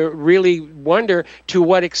beginning to really wonder to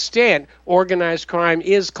what extent organized crime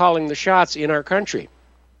is calling the shots in our country.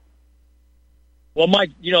 Well,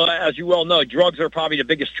 Mike, as you well know, drugs are probably the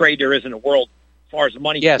biggest trade there is in the world as far as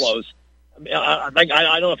money flows. I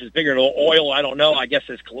don't know if it's bigger than oil. I don't know. I guess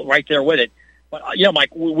it's right there with it. But,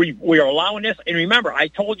 Mike, we are allowing this. And remember, I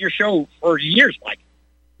told your show for years, Mike,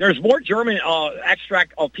 there's more German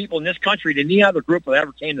extract of people in this country than any other group that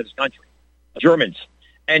ever came to this country, Germans.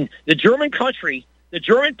 And the German country, the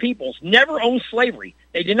German peoples never owned slavery.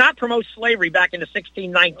 They did not promote slavery back in the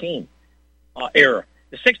 1619. era.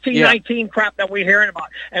 The 1619 crap that we're hearing about.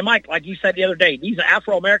 And, Mike, like you said the other day, these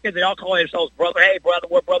Afro-Americans, they all call themselves brother. Hey, brother,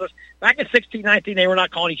 we're brothers. Back in 1619, they were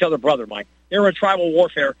not calling each other brother, Mike. They were in tribal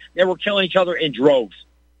warfare. They were killing each other in droves.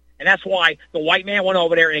 And that's why the white man went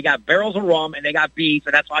over there and they got barrels of rum and they got beads,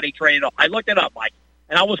 and that's why they traded up. I looked it up, Mike,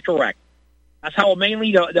 and I was correct. That's how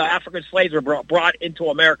mainly the African slaves were brought into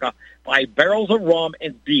America, by barrels of rum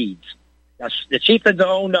and beads. That's the chieftains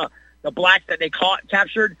owned the blacks that they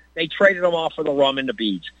captured. They traded them off for the rum and the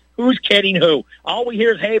beads. Who's kidding who? All we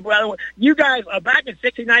hear is, hey, brother, you guys, back in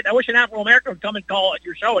 69, I wish an Afro-American would come and call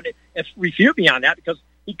your show and refute me on that, because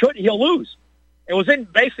he'll lose. It was in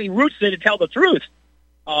basically Roots to tell the truth.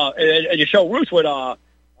 And your show Roots with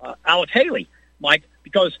Alex Haley, Mike,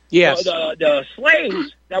 because the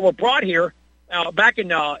slaves that were brought here back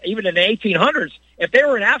in even in the 1800s, if they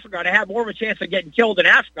were in Africa, they had more of a chance of getting killed in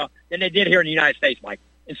Africa than they did here in the United States, Mike,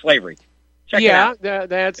 in slavery. Check it out.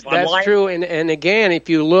 That's true. And again, if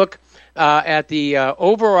you look at the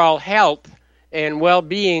overall health and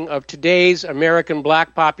well-being of today's American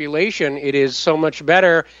black population, it is so much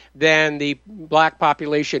better than the black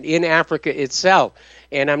population in Africa itself.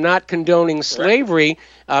 And I'm not condoning slavery,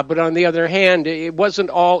 but on the other hand, it wasn't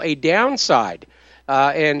all a downside.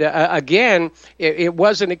 Again, it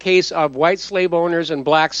wasn't a case of white slave owners and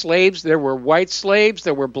black slaves. There were white slaves,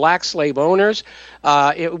 there were black slave owners.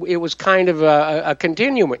 It was kind of a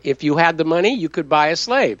continuum. If you had the money, you could buy a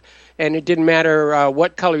slave. And it didn't matter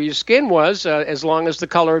what color your skin was, as long as the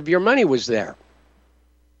color of your money was there.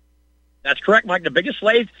 That's correct, Mike. The biggest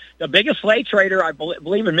slave trader, I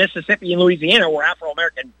believe, in Mississippi and Louisiana were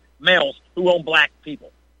Afro-American males who owned black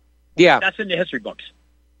people. Yeah. That's in the history books.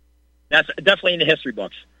 That's definitely in the history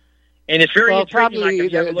books. And it's very intriguing.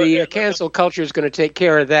 Probably the cancel culture is going to take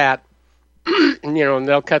care of that, and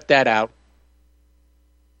they'll cut that out.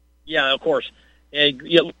 Yeah, of course.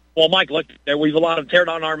 Well, Mike, look, we've allowed them to tear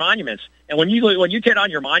down our monuments. And when you tear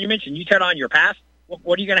down your monuments and you tear down your past,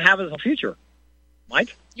 what are you going to have as a future,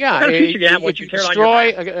 Mike? Yeah, if you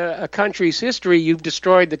destroy a country's history, you've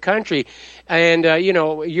destroyed the country. And,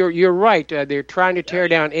 you're right. They're trying to tear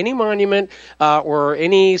down any monument or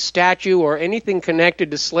any statue or anything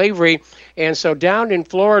connected to slavery. And so down in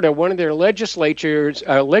Florida, one of their legislators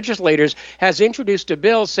has introduced a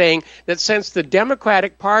bill saying that since the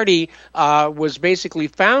Democratic Party was basically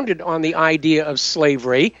founded on the idea of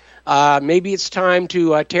slavery, maybe it's time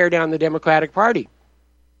to tear down the Democratic Party.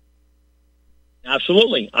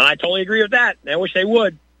 Absolutely. I totally agree with that. I wish they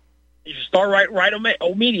would. You should start right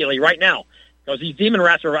immediately, right now. Because these demon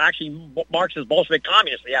rats are actually Marxist Bolshevik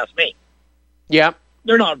communists, if you ask me. Yeah.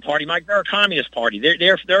 They're not a party, Mike. They're a communist party.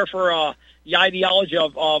 They're for the ideology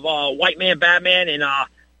of white man, bad man,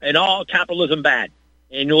 and all capitalism bad.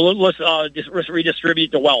 And let's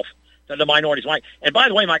redistribute the wealth to the minorities, Mike. And by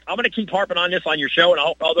the way, Mike, I'm going to keep harping on this on your show, and I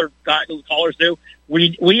hope other callers do.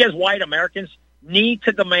 We as white Americans need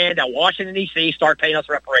to demand that Washington, D.C. start paying us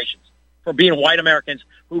reparations for being white Americans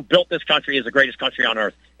who built this country as the greatest country on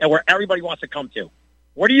earth and where everybody wants to come to.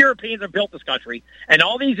 We're the Europeans that built this country, and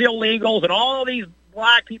all these illegals and all these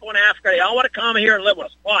black people in Africa, they all want to come here and live with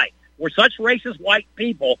us. Why? We're such racist white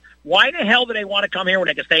people. Why the hell do they want to come here when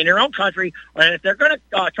they can stay in their own country? And if they're going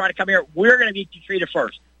to try to come here, we're going to be treated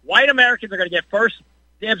first. White Americans are going to get first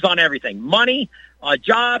dibs on everything. Money,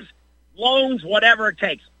 jobs, loans, whatever it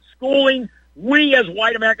takes. Schooling. We as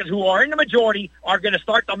white Americans who are in the majority are going to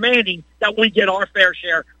start demanding that we get our fair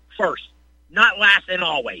share first, not last and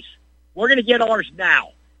always. We're going to get ours now.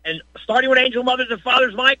 And starting with angel mothers and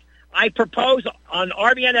fathers, Mike, I propose on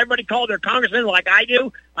RBN, everybody called their congressman like I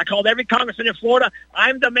do. I called every congressman in Florida.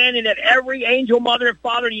 I'm demanding that every angel mother and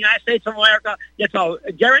father in the United States of America gets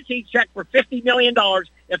a guaranteed check for $50 million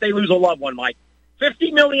if they lose a loved one, Mike.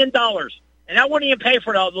 $50 million. And that wouldn't even pay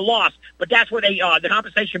for the loss, but that's where the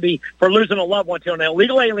compensation be for losing a loved one to an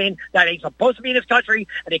illegal alien that ain't supposed to be in this country,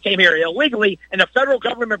 and they came here illegally, and the federal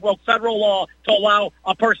government broke federal law to allow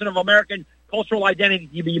a person of American cultural identity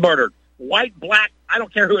to be murdered. White, black, I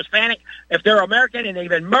don't care who, Hispanic. If they're American and they've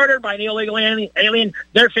been murdered by an illegal alien,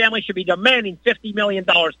 their family should be demanding $50 million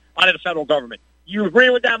out of the federal government. You agree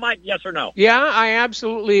with that, Mike? Yes or no? Yeah, I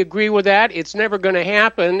absolutely agree with that. It's never going to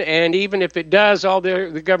happen, and even if it does, all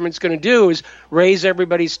the government's going to do is raise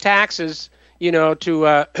everybody's taxes,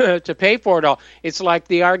 to pay for it all. It's like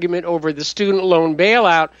the argument over the student loan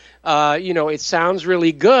bailout. It sounds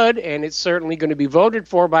really good, and it's certainly going to be voted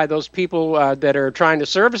for by those people that are trying to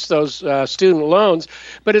service those student loans,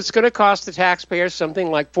 but it's going to cost the taxpayers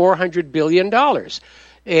something like $400 billion.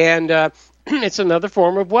 And it's another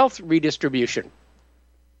form of wealth redistribution.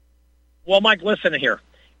 Well, Mike, listen here.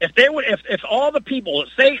 If all the people,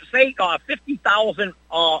 say 50,000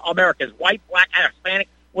 Americans, white, black, and Hispanic,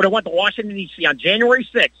 would have went to Washington, D.C. on January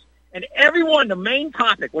 6th, and everyone, the main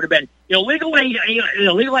topic would have been illegal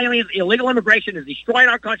aliens, illegal immigration is destroying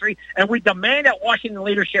our country, and we demand that Washington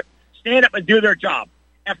leadership stand up and do their job.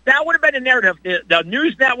 If that would have been the narrative, the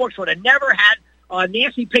news networks would have never had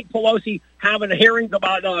Nancy Pelosi having hearings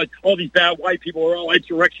about all these bad white people are all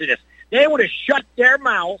insurrectionists. They would have shut their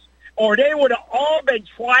mouths, or they would have all been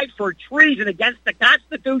tried for treason against the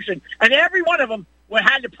Constitution, and every one of them would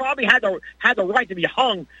had the right to be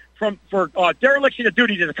hung for dereliction of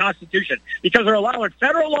duty to the Constitution, because they're allowing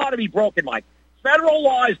federal law to be broken, Mike. Federal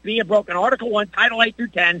law is being broken. Article 1, Title 8 through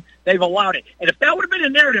 10, they've allowed it. And if that would have been a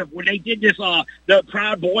narrative when they did this, the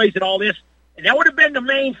Proud Boys and all this, and that would have been the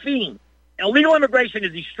main theme. Illegal immigration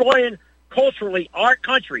is destroying culturally our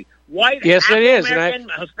country. White, yes, it is, and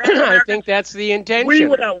I think that's the intention. We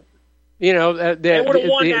would have. You know,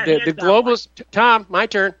 the globalist, Tom, my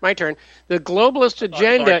turn. The globalist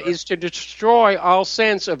agenda is to destroy all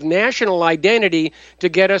sense of national identity to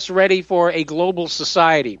get us ready for a global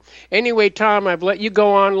society. Anyway, Tom, I've let you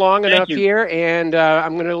go on long enough here, and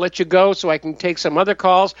I'm going to let you go so I can take some other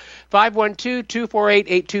calls.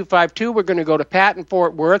 512-248-8252. We're going to go to Pat in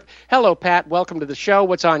Fort Worth. Hello, Pat. Welcome to the show.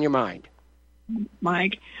 What's on your mind?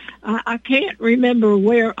 Mike, I can't remember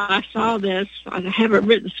where I saw this. I have it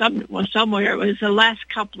written somewhere. It was the last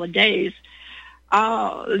couple of days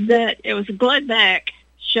that it was a Glenn Beck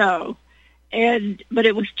show, but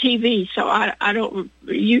it was TV, so I don't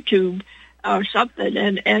YouTube or something,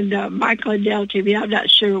 and Mike Lindell TV. I'm not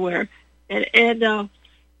sure where, and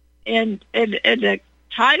the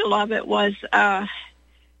title of it was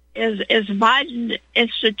is Biden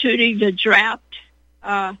instituting the draft?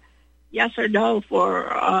 Yes or no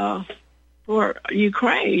for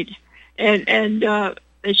Ukraine, and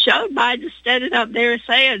it showed Biden standing up there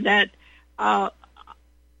saying that all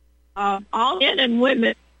men and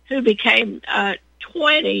women who became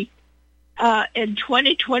 20 in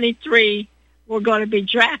 2023 were going to be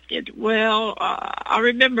drafted. Well, I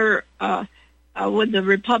remember when the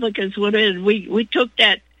Republicans went in, we took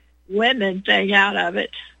that women thing out of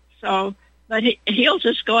it. So, but he'll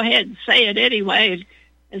just go ahead and say it anyway.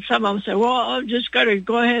 And some of them say, well, I'm just going to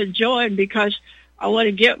go ahead and join because I want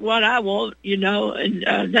to get what I want,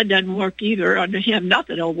 and that doesn't work either. Under him,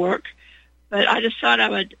 nothing will work. But I just thought I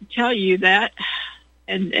would tell you that.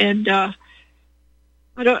 And I'm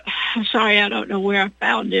sorry, I don't know where I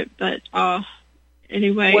found it, but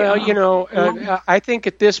anyway. Well, I think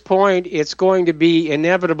at this point it's going to be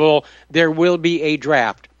inevitable. There will be a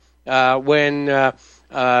draft when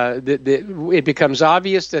it becomes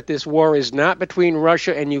obvious that this war is not between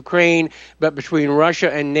Russia and Ukraine, but between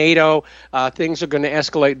Russia and NATO. Things are going to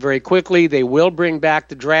escalate very quickly. They will bring back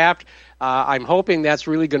the draft. I'm hoping that's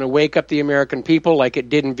really going to wake up the American people like it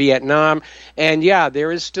did in Vietnam. And, yeah,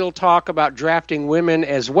 there is still talk about drafting women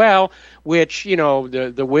as well, which,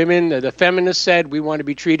 the women, the feminists said we want to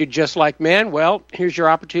be treated just like men. Well, here's your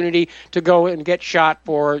opportunity to go and get shot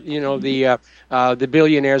for, the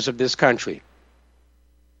billionaires of this country.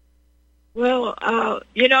 Well,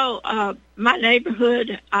 my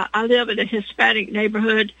neighborhood, I live in a Hispanic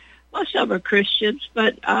neighborhood. Most of them are Christians,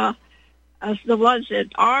 but the ones that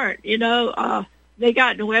aren't, they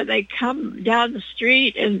got to where they come down the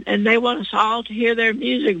street and they want us all to hear their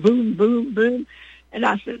music, boom, boom, boom. And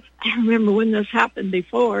I said, I remember when this happened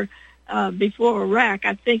before Iraq,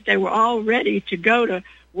 I think they were all ready to go to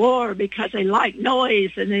war because they like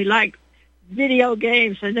noise and they like video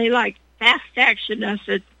games and they like fast action. I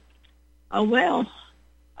said, oh, well,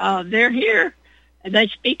 they're here, and they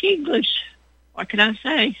speak English. What can I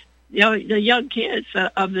say? The young kids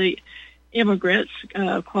of the immigrants,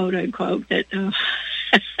 quote unquote, that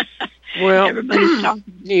well, everybody's talking.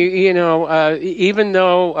 Even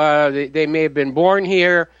though they may have been born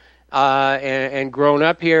here and grown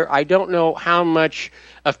up here, I don't know how much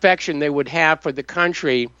affection they would have for the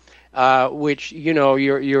country. Which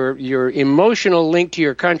your emotional link to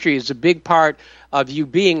your country is a big part of you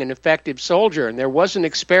being an effective soldier. And there was an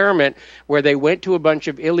experiment where they went to a bunch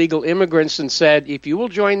of illegal immigrants and said, if you will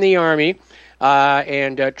join the Army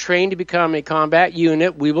and train to become a combat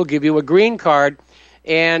unit, we will give you a green card.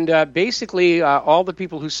 And basically, all the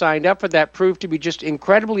people who signed up for that proved to be just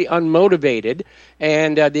incredibly unmotivated,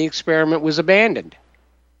 and the experiment was abandoned.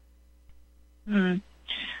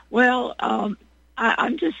 Well,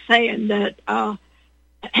 I'm just saying that,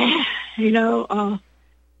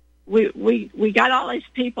 we got all these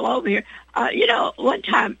people over here. One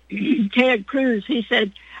time, Ted Cruz, he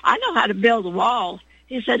said, I know how to build a wall.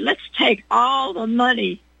 He said, let's take all the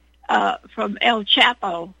money from El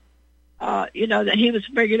Chapo that he was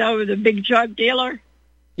bringing over the big drug dealer.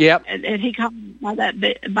 Yep. And he come by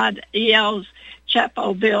the EL's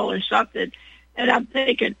Chapo bill or something. And I'm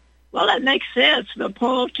thinking, well, that makes sense. But poor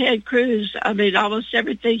old Ted Cruz, I mean, almost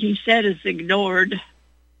everything he said is ignored.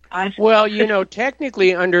 Well,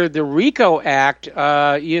 technically under the RICO Act,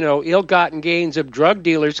 ill-gotten gains of drug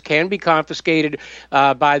dealers can be confiscated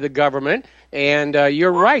by the government. And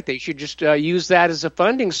you're right. They should just use that as a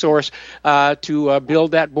funding source to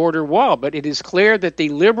build that border wall. But it is clear that the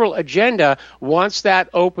liberal agenda wants that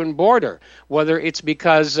open border, whether it's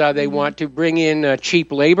because they want to bring in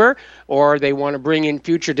cheap labor, or they want to bring in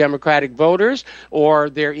future Democratic voters, or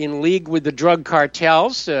they're in league with the drug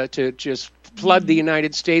cartels to just flood the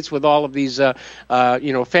United States with all of these,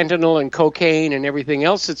 fentanyl and cocaine and everything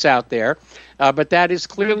else that's out there. But that is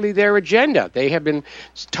clearly their agenda. They have been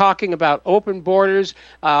talking about open borders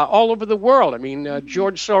all over the world. I mean,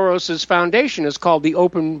 George Soros's foundation is called the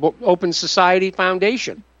Open Society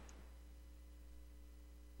Foundation.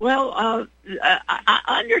 Well,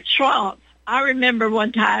 under Trump, I remember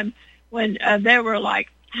one time when there were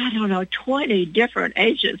 20 different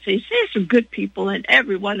agencies. There's some good people in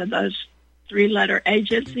every one of those three-letter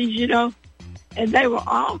agencies, and they were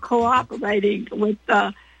all cooperating with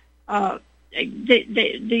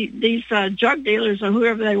these drug dealers or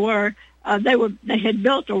whoever they were. They had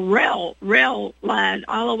built a rail line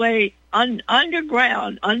all the way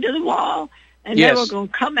underground under the wall, and yes. They were going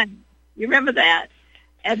to come in. You remember that?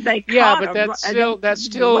 And they but that's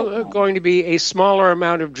still going to be a smaller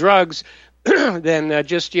amount of drugs than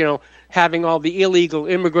just having all the illegal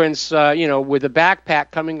immigrants, with a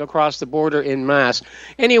backpack coming across the border en masse.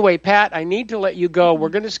 Anyway, Pat, I need to let you go. We're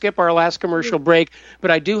going to skip our last commercial break,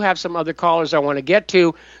 but I do have some other callers I want to get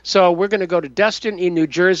to. So we're going to go to Dustin in New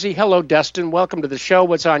Jersey. Hello, Dustin. Welcome to the show.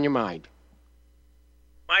 What's on your mind?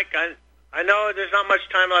 Mike, I know there's not much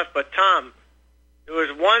time left, but Tom, there was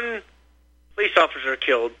one police officer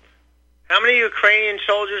killed. How many Ukrainian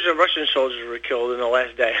soldiers and Russian soldiers were killed in the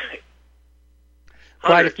last day?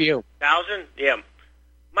 Quite a few. 1,000? Yeah.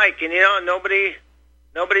 Mike, and nobody's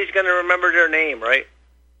going to remember their name, right?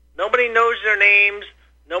 Nobody knows their names.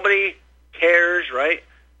 Nobody cares, right?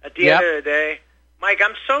 At the end of the day. Mike,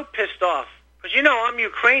 I'm so pissed off. Because, I'm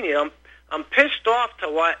Ukrainian. I'm pissed off to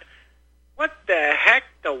what the heck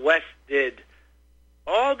the West did.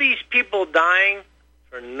 All these people dying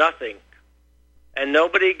for nothing. And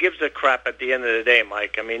nobody gives a crap at the end of the day,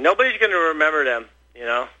 Mike. I mean, nobody's going to remember them,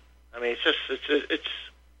 I mean,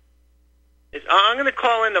 I'm going to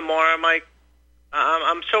call in tomorrow, Mike.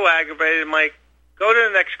 I'm so aggravated, Mike. Go to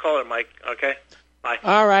the next caller, Mike, okay? Bye.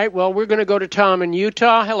 All right. Well, we're going to go to Tom in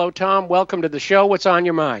Utah. Hello, Tom. Welcome to the show. What's on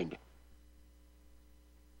your mind?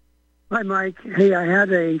 Hi, Mike. Hey, I had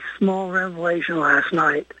a small revelation last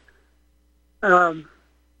night.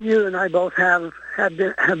 You and I both have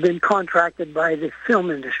been contracted by the film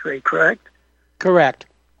industry, correct? Correct.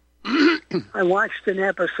 I watched an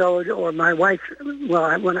episode, or my wife,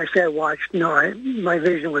 when I say I watched, my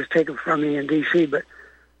vision was taken from me in D.C., but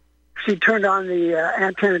she turned on the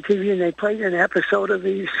antenna TV and they played an episode of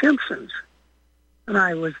The Simpsons. And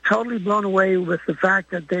I was totally blown away with the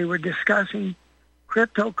fact that they were discussing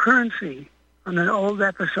cryptocurrency on an old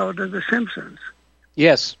episode of The Simpsons.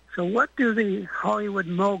 Yes. So what do the Hollywood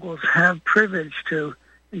moguls have privilege to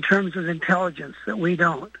in terms of intelligence that we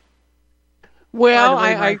don't? Well,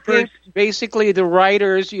 I think basically the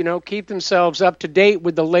writers, keep themselves up to date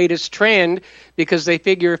with the latest trend because they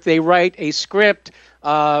figure if they write a script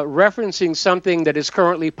referencing something that is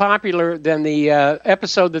currently popular, then the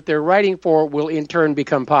episode that they're writing for will in turn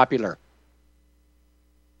become popular.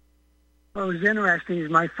 What was interesting is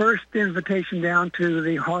my first invitation down to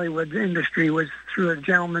the Hollywood industry was through a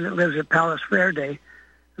gentleman that lives at Palos Verde.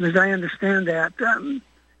 And as I understand that,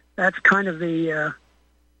 that's kind of the...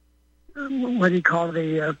 what do you call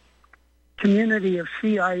the community of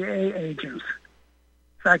CIA agents.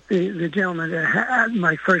 In fact, the gentleman that had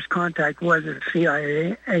my first contact was a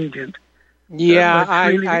CIA agent. Yeah,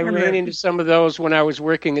 I ran into some of those when I was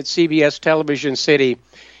working at CBS Television City,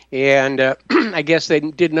 and I guess they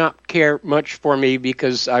did not care much for me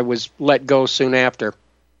because I was let go soon after.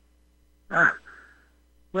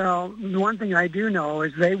 Well, the one thing I do know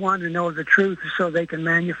is they want to know the truth so they can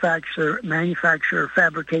manufacture or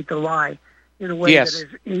fabricate the lie in a way that is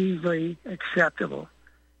easily acceptable.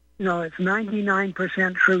 It's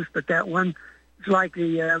 99% truth, but that one is like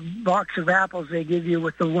the box of apples they give you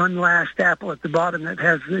with the one last apple at the bottom that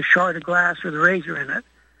has the shard of glass or the razor in it.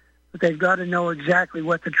 But they've got to know exactly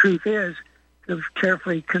what the truth is to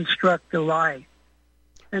carefully construct the lie.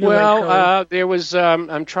 Anyway, there was,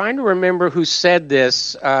 I'm trying to remember who said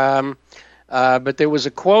this. But there was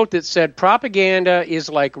a quote that said, propaganda is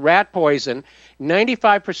like rat poison.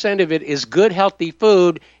 95% of it is good, healthy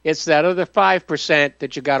food. It's that other 5%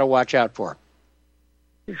 that you got to watch out for.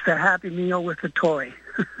 It's the Happy Meal with the toy.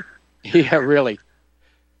 Yeah, really.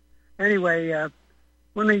 Anyway,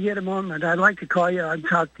 when we get a moment, I'd like to call you and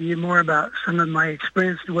talk to you more about some of my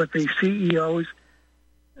experience with the CEOs,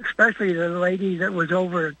 especially the lady that was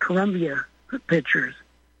over at Columbia Pictures.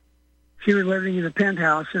 She was living in a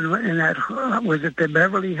penthouse in that, was it the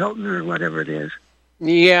Beverly Hilton or whatever it is?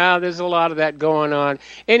 Yeah, there's a lot of that going on.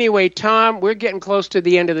 Anyway, Tom, we're getting close to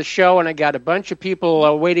the end of the show, and I got a bunch of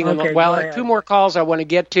people waiting on the... Well, I have 2 more calls I want to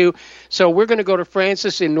get to. So we're going to go to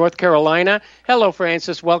Francis in North Carolina. Hello,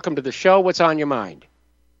 Francis. Welcome to the show. What's on your mind?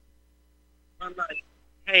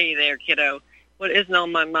 Hey there, kiddo. What isn't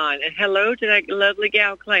on my mind? And hello to that lovely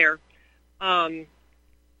gal, Claire. I'm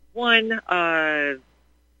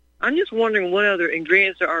just wondering what other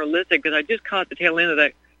ingredients there are listed, because I just caught the tail end of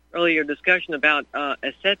that earlier discussion about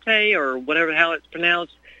acetate or whatever the hell it's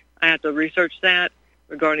pronounced. I have to research that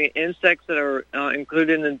regarding insects that are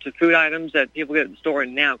included into food items that people get in the store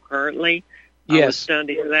now currently. Yes. I was stunned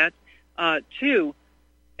to hear that. 2,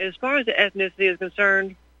 as far as the ethnicity is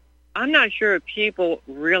concerned, I'm not sure if people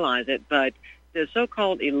realize it, but the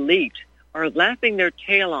so-called elite are laughing their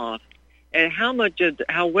tail off at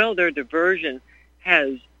how well their diversion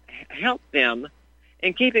has helped them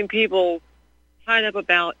in keeping people tied up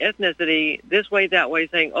about ethnicity this way, that way,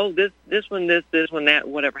 saying, oh, this one, this one, that,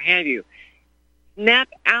 whatever have you. Snap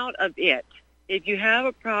out of it. If you have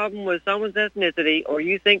a problem with someone's ethnicity or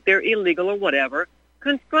you think they're illegal or whatever,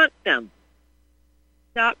 confront them.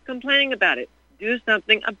 Stop complaining about it. Do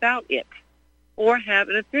something about it. Or have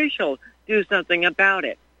an official do something about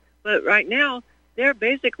it. But right now, they're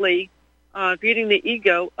basically feeding the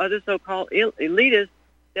ego of the so-called elitists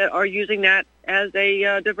that are using that as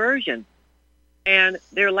a diversion. And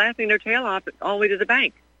they're laughing their tail off all the way to the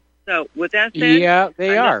bank. So with that said... Yeah,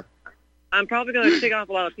 they are. I'm probably going to tick off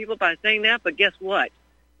a lot of people by saying that, but guess what?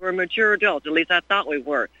 We're mature adults. At least I thought we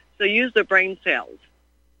were. So use the brain cells.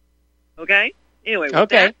 Okay? Anyway, with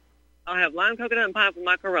that, I'll have lime, coconut, and pineapple for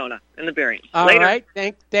my Corona and the berries. All Later. right.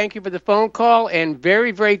 Thank you for the phone call. And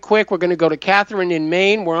very, very quick, we're going to go to Catherine in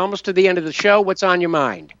Maine. We're almost to the end of the show. What's on your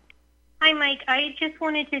mind? Hi, Mike. I just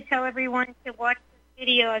wanted to tell everyone to watch this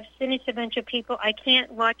video. I've sent it to a bunch of people. I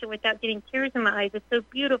can't watch it without getting tears in my eyes. It's so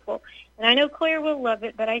beautiful. And I know Claire will love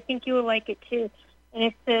it, but I think you will like it too. And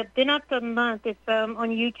it's been up a month. It's on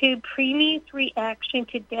YouTube. Preemie's reaction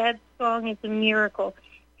to Dad's song is a miracle.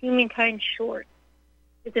 Humankind Short.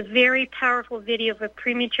 It's a very powerful video of a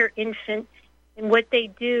premature infant and what they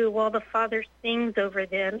do while the father sings over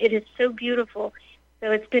them. It is so beautiful.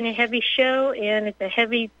 So it's been a heavy show, and it's a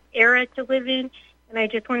heavy era to live in, and I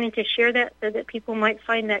just wanted to share that so that people might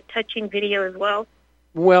find that touching video as well.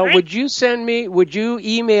 Well, right. would you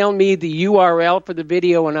email me the URL for the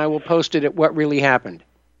video, and I will post it at What Really Happened?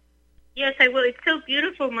 Yes, I will. It's so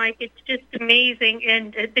beautiful, Mike. It's just amazing,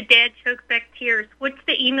 and the dad chokes back tears. What's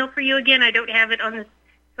the email for you again? I don't have it on the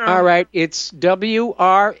phone. All right, it's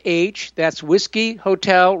WRH, that's Whiskey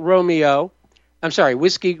Hotel Romeo. I'm sorry,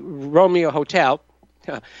 Whiskey Romeo Hotel,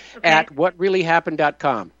 at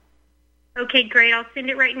whatreallyhappened.com. Okay, great. I'll send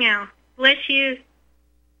it right now. Bless you.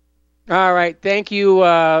 All right. Thank you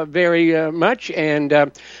very much.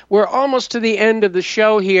 And we're almost to the end of the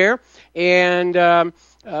show here. And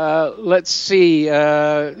let's see.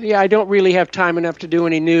 I don't really have time enough to do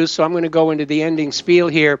any news, so I'm going to go into the ending spiel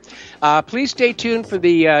here. Please stay tuned for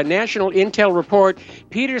the National Intel Report.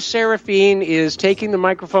 Peter Serafine is taking the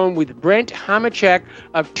microphone with Brent Hamachek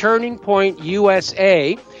of Turning Point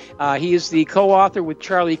USA. He is the co-author with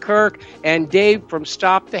Charlie Kirk and Dave from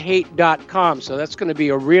StopTheHate.com. So that's going to be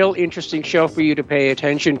a real interesting show for you to pay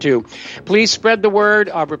attention to. Please spread the word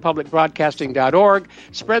of RepublicBroadcasting.org.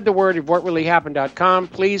 Spread the word of WhatReallyHappened.com.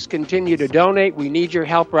 Please continue to donate. We need your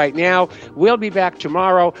help right now. We'll be back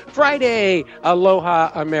tomorrow, Friday.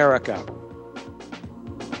 Aloha, America.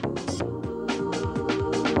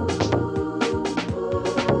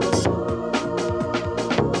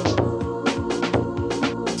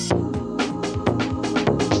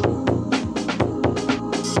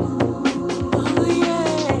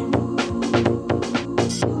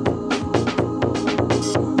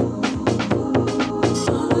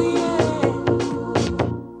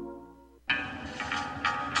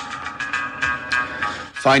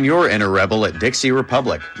 Find your inner rebel at Dixie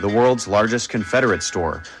Republic, the world's largest Confederate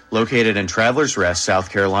store, located in Travelers Rest, South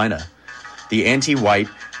Carolina. The anti-white,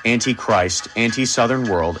 anti-Christ, anti-Southern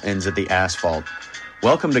world ends at the asphalt.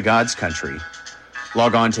 Welcome to God's country.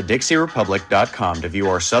 Log on to DixieRepublic.com to view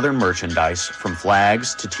our Southern merchandise, from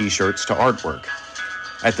flags to T-shirts to artwork.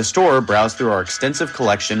 At the store, browse through our extensive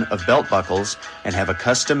collection of belt buckles and have a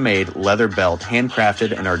custom-made leather belt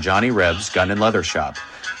handcrafted in our Johnny Rebs Gun and Leather Shop.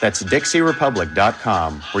 That's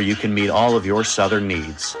DixieRepublic.com, where you can meet all of your Southern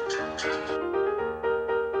needs.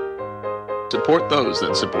 Support those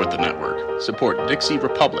that support the network. Support Dixie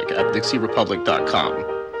Republic at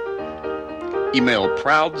DixieRepublic.com. Email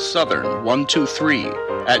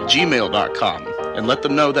ProudSouthern123@gmail.com and let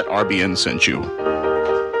them know that RBN sent you.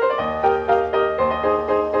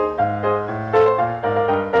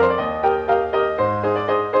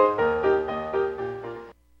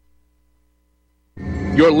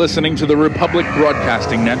 You're listening to the Republic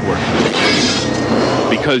Broadcasting Network,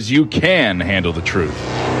 because you can handle the truth.